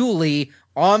and Julie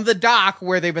on the dock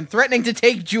where they've been threatening to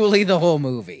take Julie the whole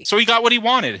movie. So he got what he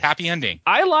wanted. Happy ending.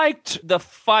 I liked the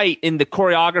fight in the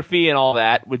choreography and all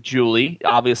that with Julie.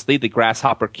 Obviously, the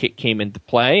grasshopper kick came into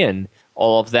play and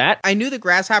all of that. I knew the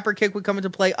grasshopper kick would come into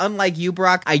play. Unlike you,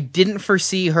 Brock, I didn't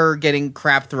foresee her getting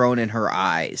crap thrown in her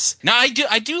eyes. Now,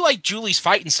 I do like Julie's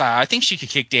fighting style. I think she could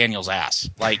kick Daniel's ass.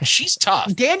 Like, she's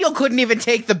tough. Daniel couldn't even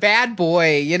take the bad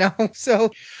boy, you know? So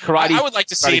Karate. I would like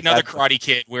to see another Karate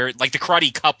Kid where, like, the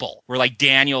Karate Couple, where, like,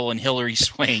 Daniel and Hilary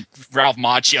Swank, Ralph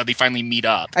Macchio, they finally meet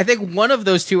up. I think one of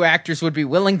those two actors would be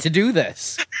willing to do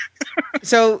this.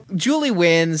 So Julie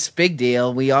wins, big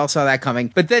deal. We all saw that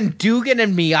coming. But then Dugan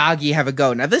and Miyagi have a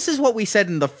go. Now, this is what we said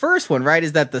in the first one, right?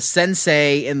 Is that the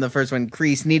sensei in the first one,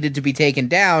 Kreese, needed to be taken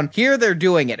down. Here they're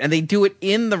doing it, and they do it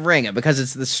in the ring. And because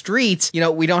it's the streets, you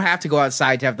know, we don't have to go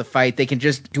outside to have the fight. They can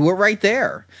just do it right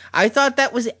there. I thought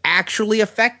that was actually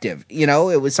effective. You know,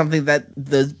 it was something that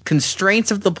the constraints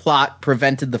of the plot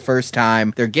prevented the first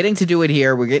time. They're getting to do it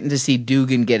here. We're getting to see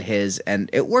Dugan get his, and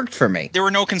it worked for me. There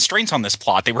were no constraints on this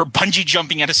plot. They were bungee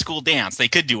jumping at a school dance. They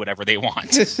could do whatever they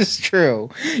want. This is true.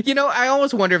 You know, I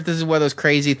almost wonder if this is one of those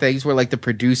crazy things where, like, the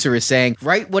producer is saying,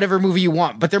 write whatever movie you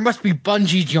want, but there must be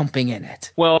bungee jumping in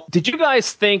it. Well, did you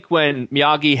guys think when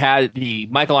Miyagi had the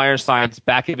Michael Ironside's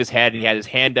back of his head and he had his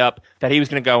hand up that he was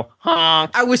going to go,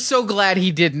 honk? I was so glad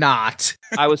he did not.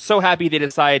 I was so happy they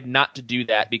decided not to do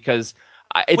that because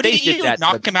what did he do?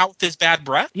 Knock him out with his bad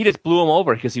breath? He just blew him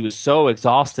over because he was so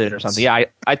exhausted or something. Yeah,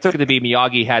 I took it to be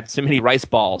Miyagi had so many rice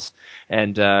balls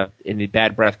and the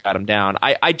bad breath got him down.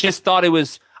 I just thought it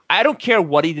was, I don't care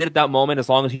what he did at that moment as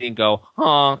long as he didn't go,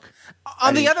 honk.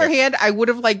 On the other hand, I would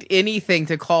have liked anything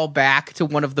to call back to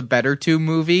one of the better two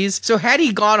movies. So had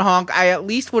he gone honk, I at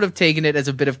least would have taken it as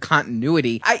a bit of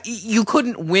continuity. You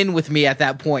couldn't win with me at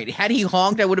that point. Had he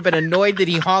honked, I would have been annoyed that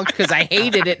he honked because I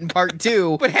hated it in part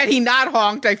two. But had he not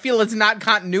honked, I feel it's not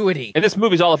continuity. And this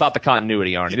movie's all about the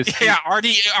continuity, Arnie. Yeah,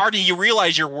 Arnie, you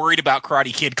realize you're worried about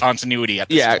Karate Kid continuity at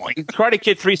this point. Karate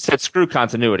Kid 3 said screw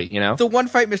continuity, you know? The one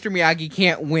fight Mr. Miyagi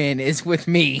can't win is with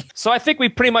me. So I think we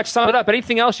pretty much summed it up.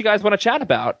 Anything else you guys want to chat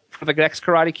about for the next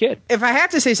Karate Kid? If I have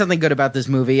to say something good about this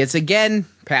movie, it's again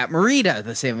Pat Morita,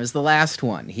 the same as the last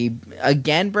one. He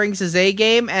again brings his A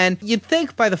game, and you'd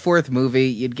think by the fourth movie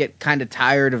you'd get kind of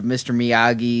tired of Mr.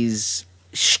 Miyagi's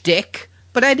shtick,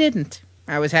 but I didn't.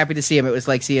 I was happy to see him. It was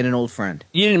like seeing an old friend.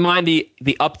 You didn't mind the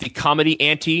comedy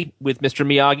ante with Mr.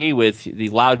 Miyagi, with the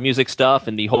loud music stuff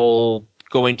and the whole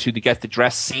going to get the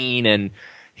dress scene, and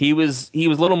He was a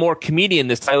little more comedian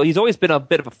this time. He's always been a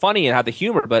bit of a funny and had the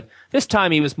humor, but this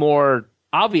time he was more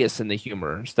obvious in the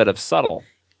humor instead of subtle.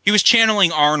 He was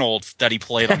channeling Arnold that he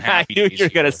played on Happy I knew Days. you were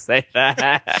going to say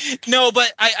that. No,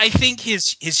 but I think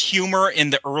his humor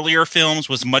in the earlier films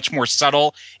was much more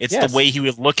subtle. It's the way he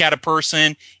would look at a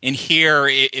person, and here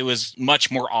it was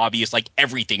much more obvious, like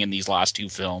everything in these last two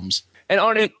films. And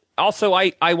Arnie, also,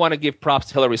 I want to give props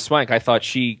to Hilary Swank. I thought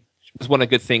she was one of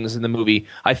the good things in the movie.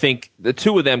 I think the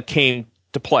two of them came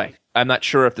to play. I'm not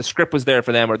sure if the script was there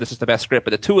for them or this is the best script,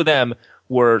 but the two of them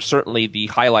were certainly the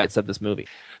highlights of this movie.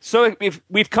 So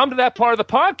we've come to that part of the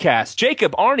podcast.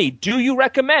 Jacob, Arnie, do you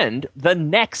recommend the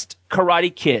next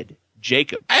Karate Kid?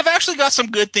 Jacob. I've actually got some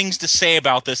good things to say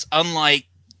about this, unlike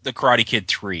the Karate Kid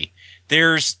 3.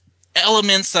 There's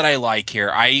elements that I like here.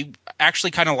 I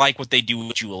actually kind of like what they do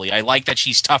with Julie. I like that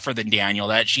she's tougher than Daniel,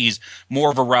 that she's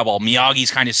more of a rebel. Miyagi's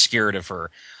kind of scared of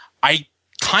her. I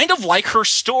kind of like her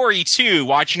story, too,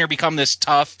 watching her become this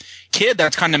tough kid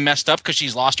that's kind of messed up because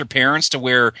she's lost her parents, to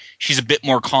where she's a bit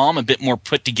more calm, a bit more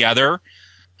put together.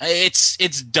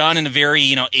 It's done in a very,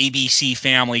 ABC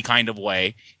Family kind of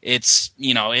way. It's,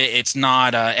 it's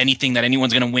not anything that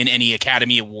anyone's going to win any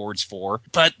Academy Awards for.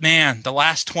 But man, the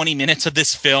last 20 minutes of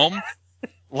this film,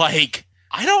 I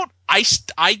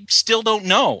still don't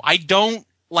know. I don't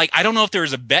know if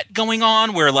there's a bet going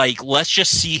on where let's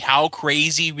just see how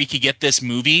crazy we could get this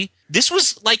movie. This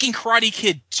was like in Karate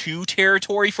Kid 2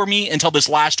 territory for me until this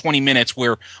last 20 minutes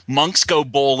where monks go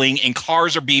bowling and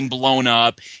cars are being blown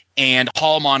up and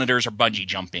hall monitors are bungee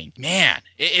jumping. Man,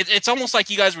 it's almost like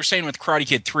you guys were saying with Karate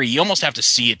Kid 3. You almost have to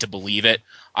see it to believe it.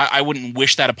 I wouldn't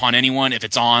wish that upon anyone. If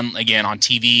it's on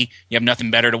TV, you have nothing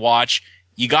better to watch.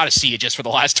 You got to see it just for the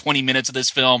last 20 minutes of this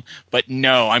film. But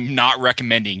no, I'm not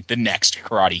recommending the next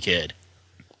Karate Kid.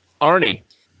 Arnie.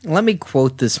 Let me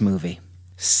quote this movie.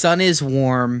 Sun is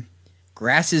warm,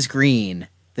 grass is green,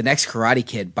 the next Karate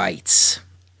Kid bites.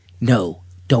 No,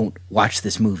 don't watch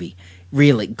this movie.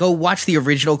 Really, go watch the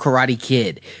original Karate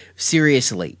Kid.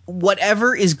 Seriously,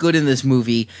 whatever is good in this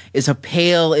movie is a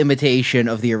pale imitation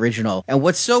of the original. And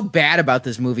what's so bad about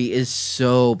this movie is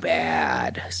so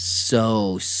bad.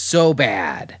 So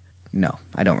bad. No,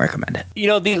 I don't recommend it.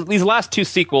 These last two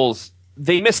sequels,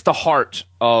 they missed the heart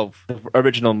of the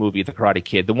original movie, The Karate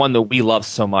Kid, the one that we love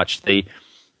so much.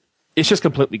 It's just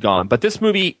completely gone. But this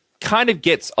movie kind of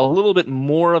gets a little bit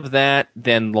more of that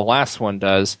than the last one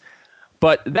does.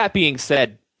 But that being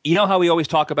said, you know how we always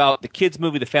talk about the kids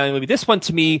movie, the family movie? This one,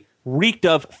 to me, reeked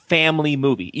of family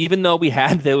movie, even though we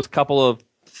had those couple of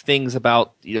things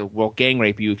about, gang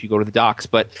rape you if you go to the docks.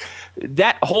 But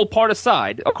that whole part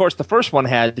aside, of course, the first one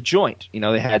had the joint.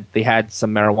 They had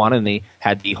some marijuana, and they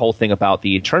had the whole thing about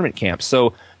the internment camp.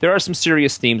 So there are some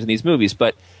serious themes in these movies.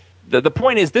 But the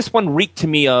point is, this one reeked to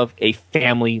me of a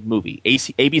family movie.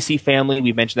 ABC Family,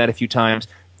 we've mentioned that a few times.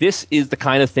 This is the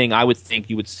kind of thing I would think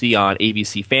you would see on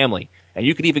ABC Family. And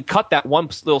you could even cut that one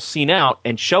little scene out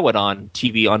and show it on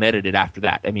TV unedited after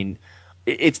that. I mean,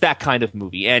 it's that kind of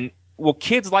movie. And will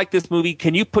kids like this movie?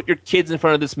 Can you put your kids in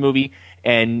front of this movie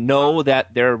and know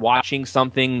that they're watching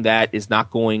something that is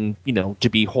not going, to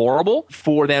be horrible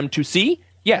for them to see?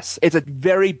 Yes, it's a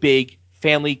very big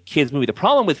family kids movie. The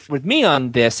problem with me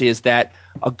on this is that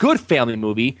a good family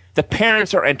movie, the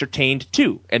parents are entertained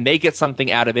too, and they get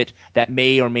something out of it that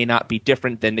may or may not be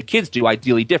different than the kids do,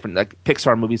 ideally different. Like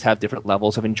Pixar movies have different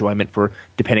levels of enjoyment for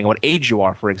depending on what age you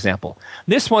are, for example.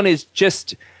 This one is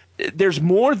just, there's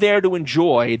more there to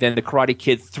enjoy than the Karate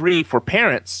Kid 3 for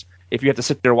parents if you have to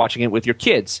sit there watching it with your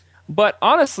kids. But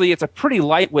honestly, it's a pretty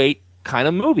lightweight kind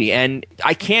of movie, and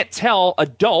I can't tell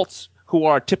adults who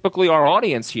are typically our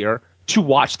audience here to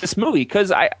watch this movie,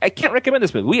 because I can't recommend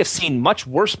this movie. We have seen much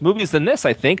worse movies than this,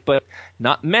 I think, but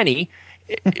not many.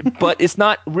 But it's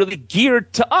not really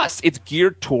geared to us. It's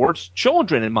geared towards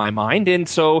children in my mind. And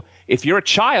so if you're a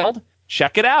child,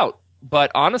 check it out.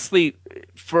 But honestly,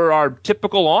 for our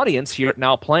typical audience here at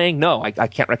Now Playing, no, I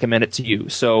can't recommend it to you.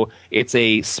 So it's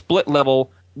a split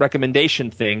level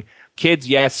recommendation thing. Kids,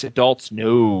 yes. Adults,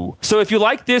 no. So if you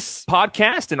like this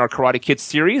podcast and our Karate Kid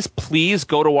series, please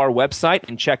go to our website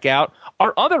and check out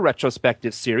our other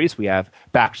retrospective series. We have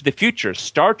Back to the Future,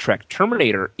 Star Trek,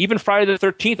 Terminator, even Friday the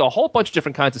 13th, a whole bunch of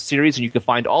different kinds of series, and you can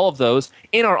find all of those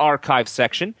in our archive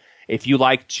section. If you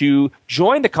like to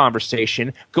join the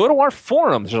conversation, go to our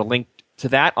forums. There's a link to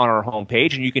that on our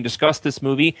homepage, and you can discuss this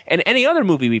movie and any other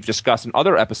movie we've discussed in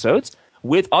other episodes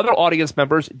with other audience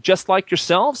members just like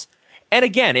yourselves. And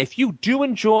again, if you do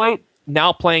enjoy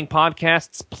Now Playing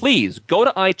podcasts, please go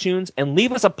to iTunes and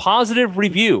leave us a positive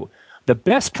review. The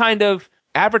best kind of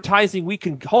advertising we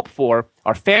can hope for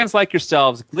are fans like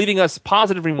yourselves leaving us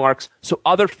positive remarks so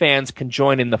other fans can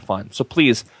join in the fun. So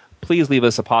please leave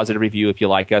us a positive review if you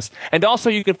like us. And also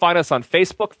you can find us on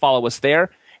Facebook, follow us there,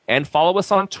 and follow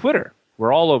us on Twitter.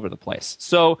 We're all over the place.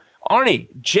 So Arnie,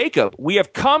 Jacob, we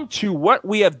have come to what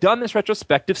we have done this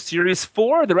retrospective series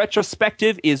for. The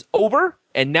retrospective is over,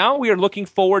 and now we are looking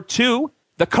forward to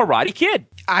The Karate Kid.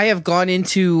 I have gone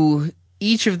into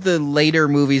each of the later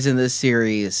movies in this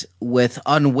series with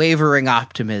unwavering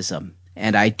optimism,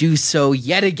 and I do so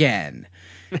yet again.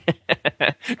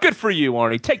 Good for you,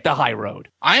 Arnie. Take the high road.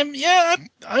 I'm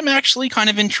actually kind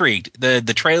of intrigued.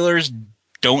 The trailers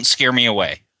don't scare me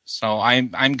away. So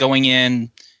I'm going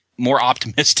in more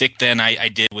optimistic than I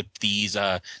did with these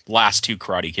last two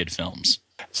Karate Kid films.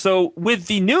 So with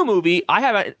the new movie,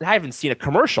 I haven't seen a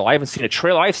commercial. I haven't seen a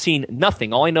trailer. I've seen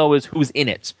nothing. All I know is who's in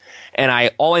it.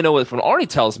 And all I know is when Arnie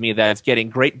tells me that it's getting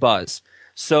great buzz.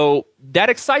 So that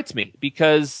excites me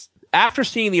because after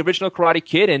seeing the original Karate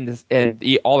Kid and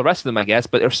all the rest of them, I guess,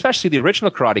 but especially the original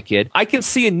Karate Kid, I can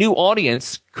see a new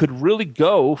audience could really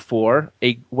go for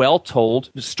a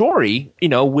well-told story,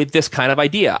 with this kind of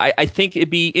idea. I think it'd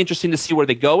be interesting to see where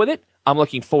they go with it. I'm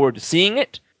looking forward to seeing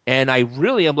it. And I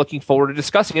really am looking forward to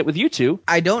discussing it with you two.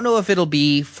 I don't know if it'll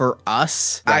be for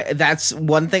us. Right. That's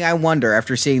one thing I wonder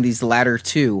after seeing these latter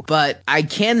two. But I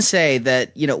can say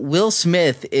that, Will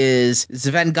Smith is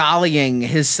Svengaling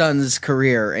his son's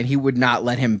career, and he would not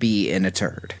let him be in a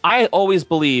turd. I always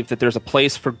believe that there's a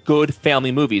place for good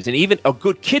family movies, and even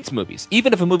good kids movies.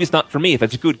 Even if a movie's not for me, if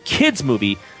it's a good kids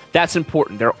movie, that's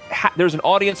important. There's an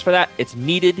audience for that. It's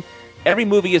needed. Every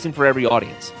movie isn't for every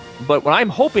audience. But what I'm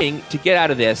hoping to get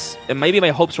out of this, and maybe my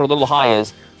hopes are a little high,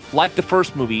 is, like the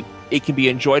first movie, it can be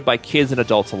enjoyed by kids and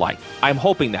adults alike. I'm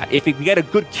hoping that. If you can get a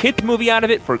good kids movie out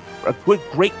of it, for a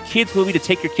great kids movie to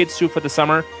take your kids to for the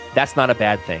summer, that's not a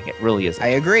bad thing. It really isn't. I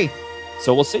agree.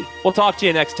 So we'll see. We'll talk to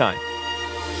you next time.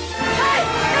 Hey,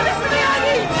 Mr.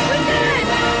 Miyagi! We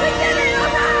did it!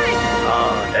 All right!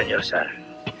 Oh, Daniel-san.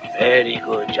 Very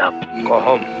good job. Go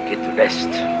home, get rest.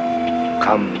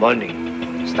 Come morning.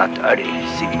 Start early,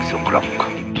 6 o'clock.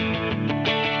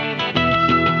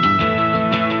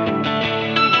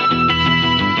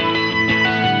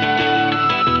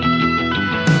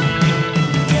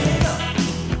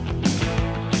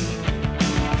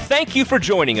 Thank you for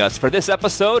joining us for this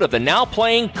episode of the Now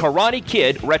Playing Karate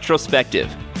Kid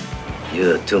Retrospective.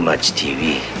 You're too much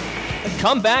TV.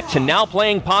 Come back to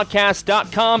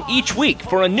NowPlayingPodcast.com each week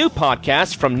for a new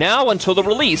podcast from now until the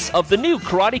release of the new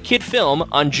Karate Kid film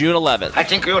on June 11th. I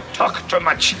think you talk too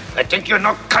much. I think you're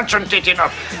not concentrate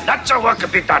enough. Lots of work to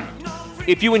be done.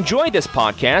 If you enjoyed this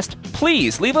podcast,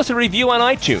 please leave us a review on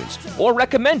iTunes or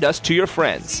recommend us to your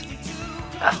friends.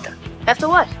 After. After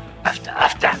what?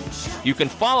 After. You can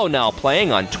follow Now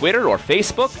Playing on Twitter or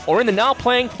Facebook or in the Now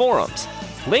Playing forums.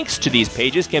 Links to these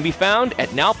pages can be found at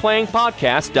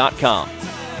NowPlayingPodcast.com.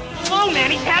 Oh, man,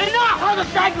 he's had enough. Hold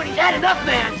aside when he's had enough,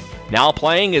 man. Now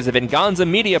Playing is a Venganza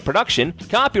Media production.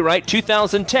 Copyright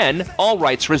 2010. All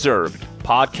rights reserved.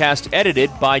 Podcast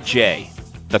edited by Jay.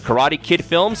 The Karate Kid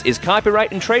Films is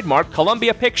copyright and trademark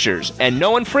Columbia Pictures, and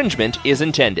no infringement is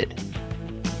intended.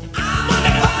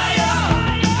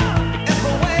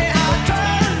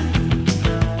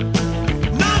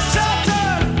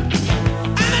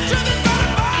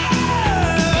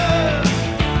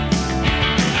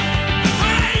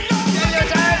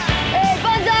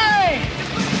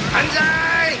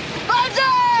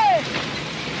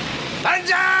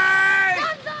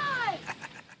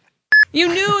 You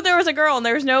knew there was a girl, and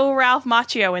there's no Ralph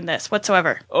Macchio in this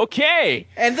whatsoever. Okay.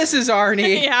 And this is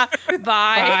Arnie. Yeah.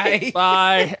 Bye.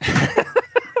 Bye.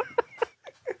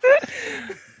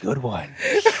 Good one.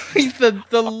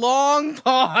 the long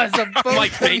pause of both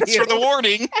Like, thanks for the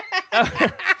warning.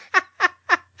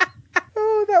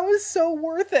 Oh, that was so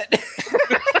worth it.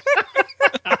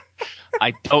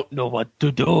 I don't know what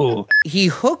to do. He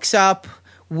hooks up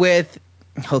with...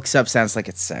 Hooks up sounds like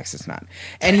it's sex. It's not.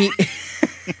 And he...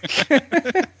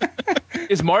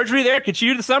 Is Marjorie there? Could she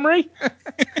do the summary?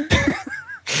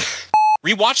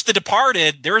 Rewatch The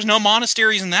Departed. There was no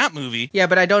monasteries in that movie. Yeah,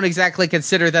 but I don't exactly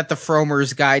consider that the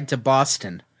Fromer's Guide to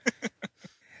Boston.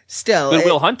 Still... Good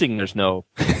Will Hunting, there's no...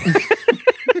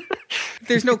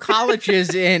 There's no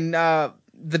colleges in The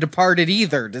Departed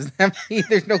either. Does that mean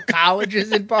there's no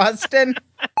colleges in Boston?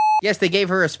 Yes, they gave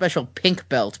her a special pink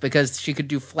belt because she could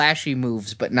do flashy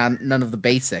moves, but none of the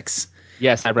basics.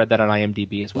 Yes, I read that on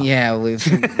IMDb as well. Yeah,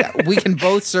 we can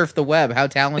both surf the web. How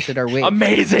talented are we?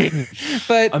 Amazing!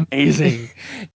 But Amazing.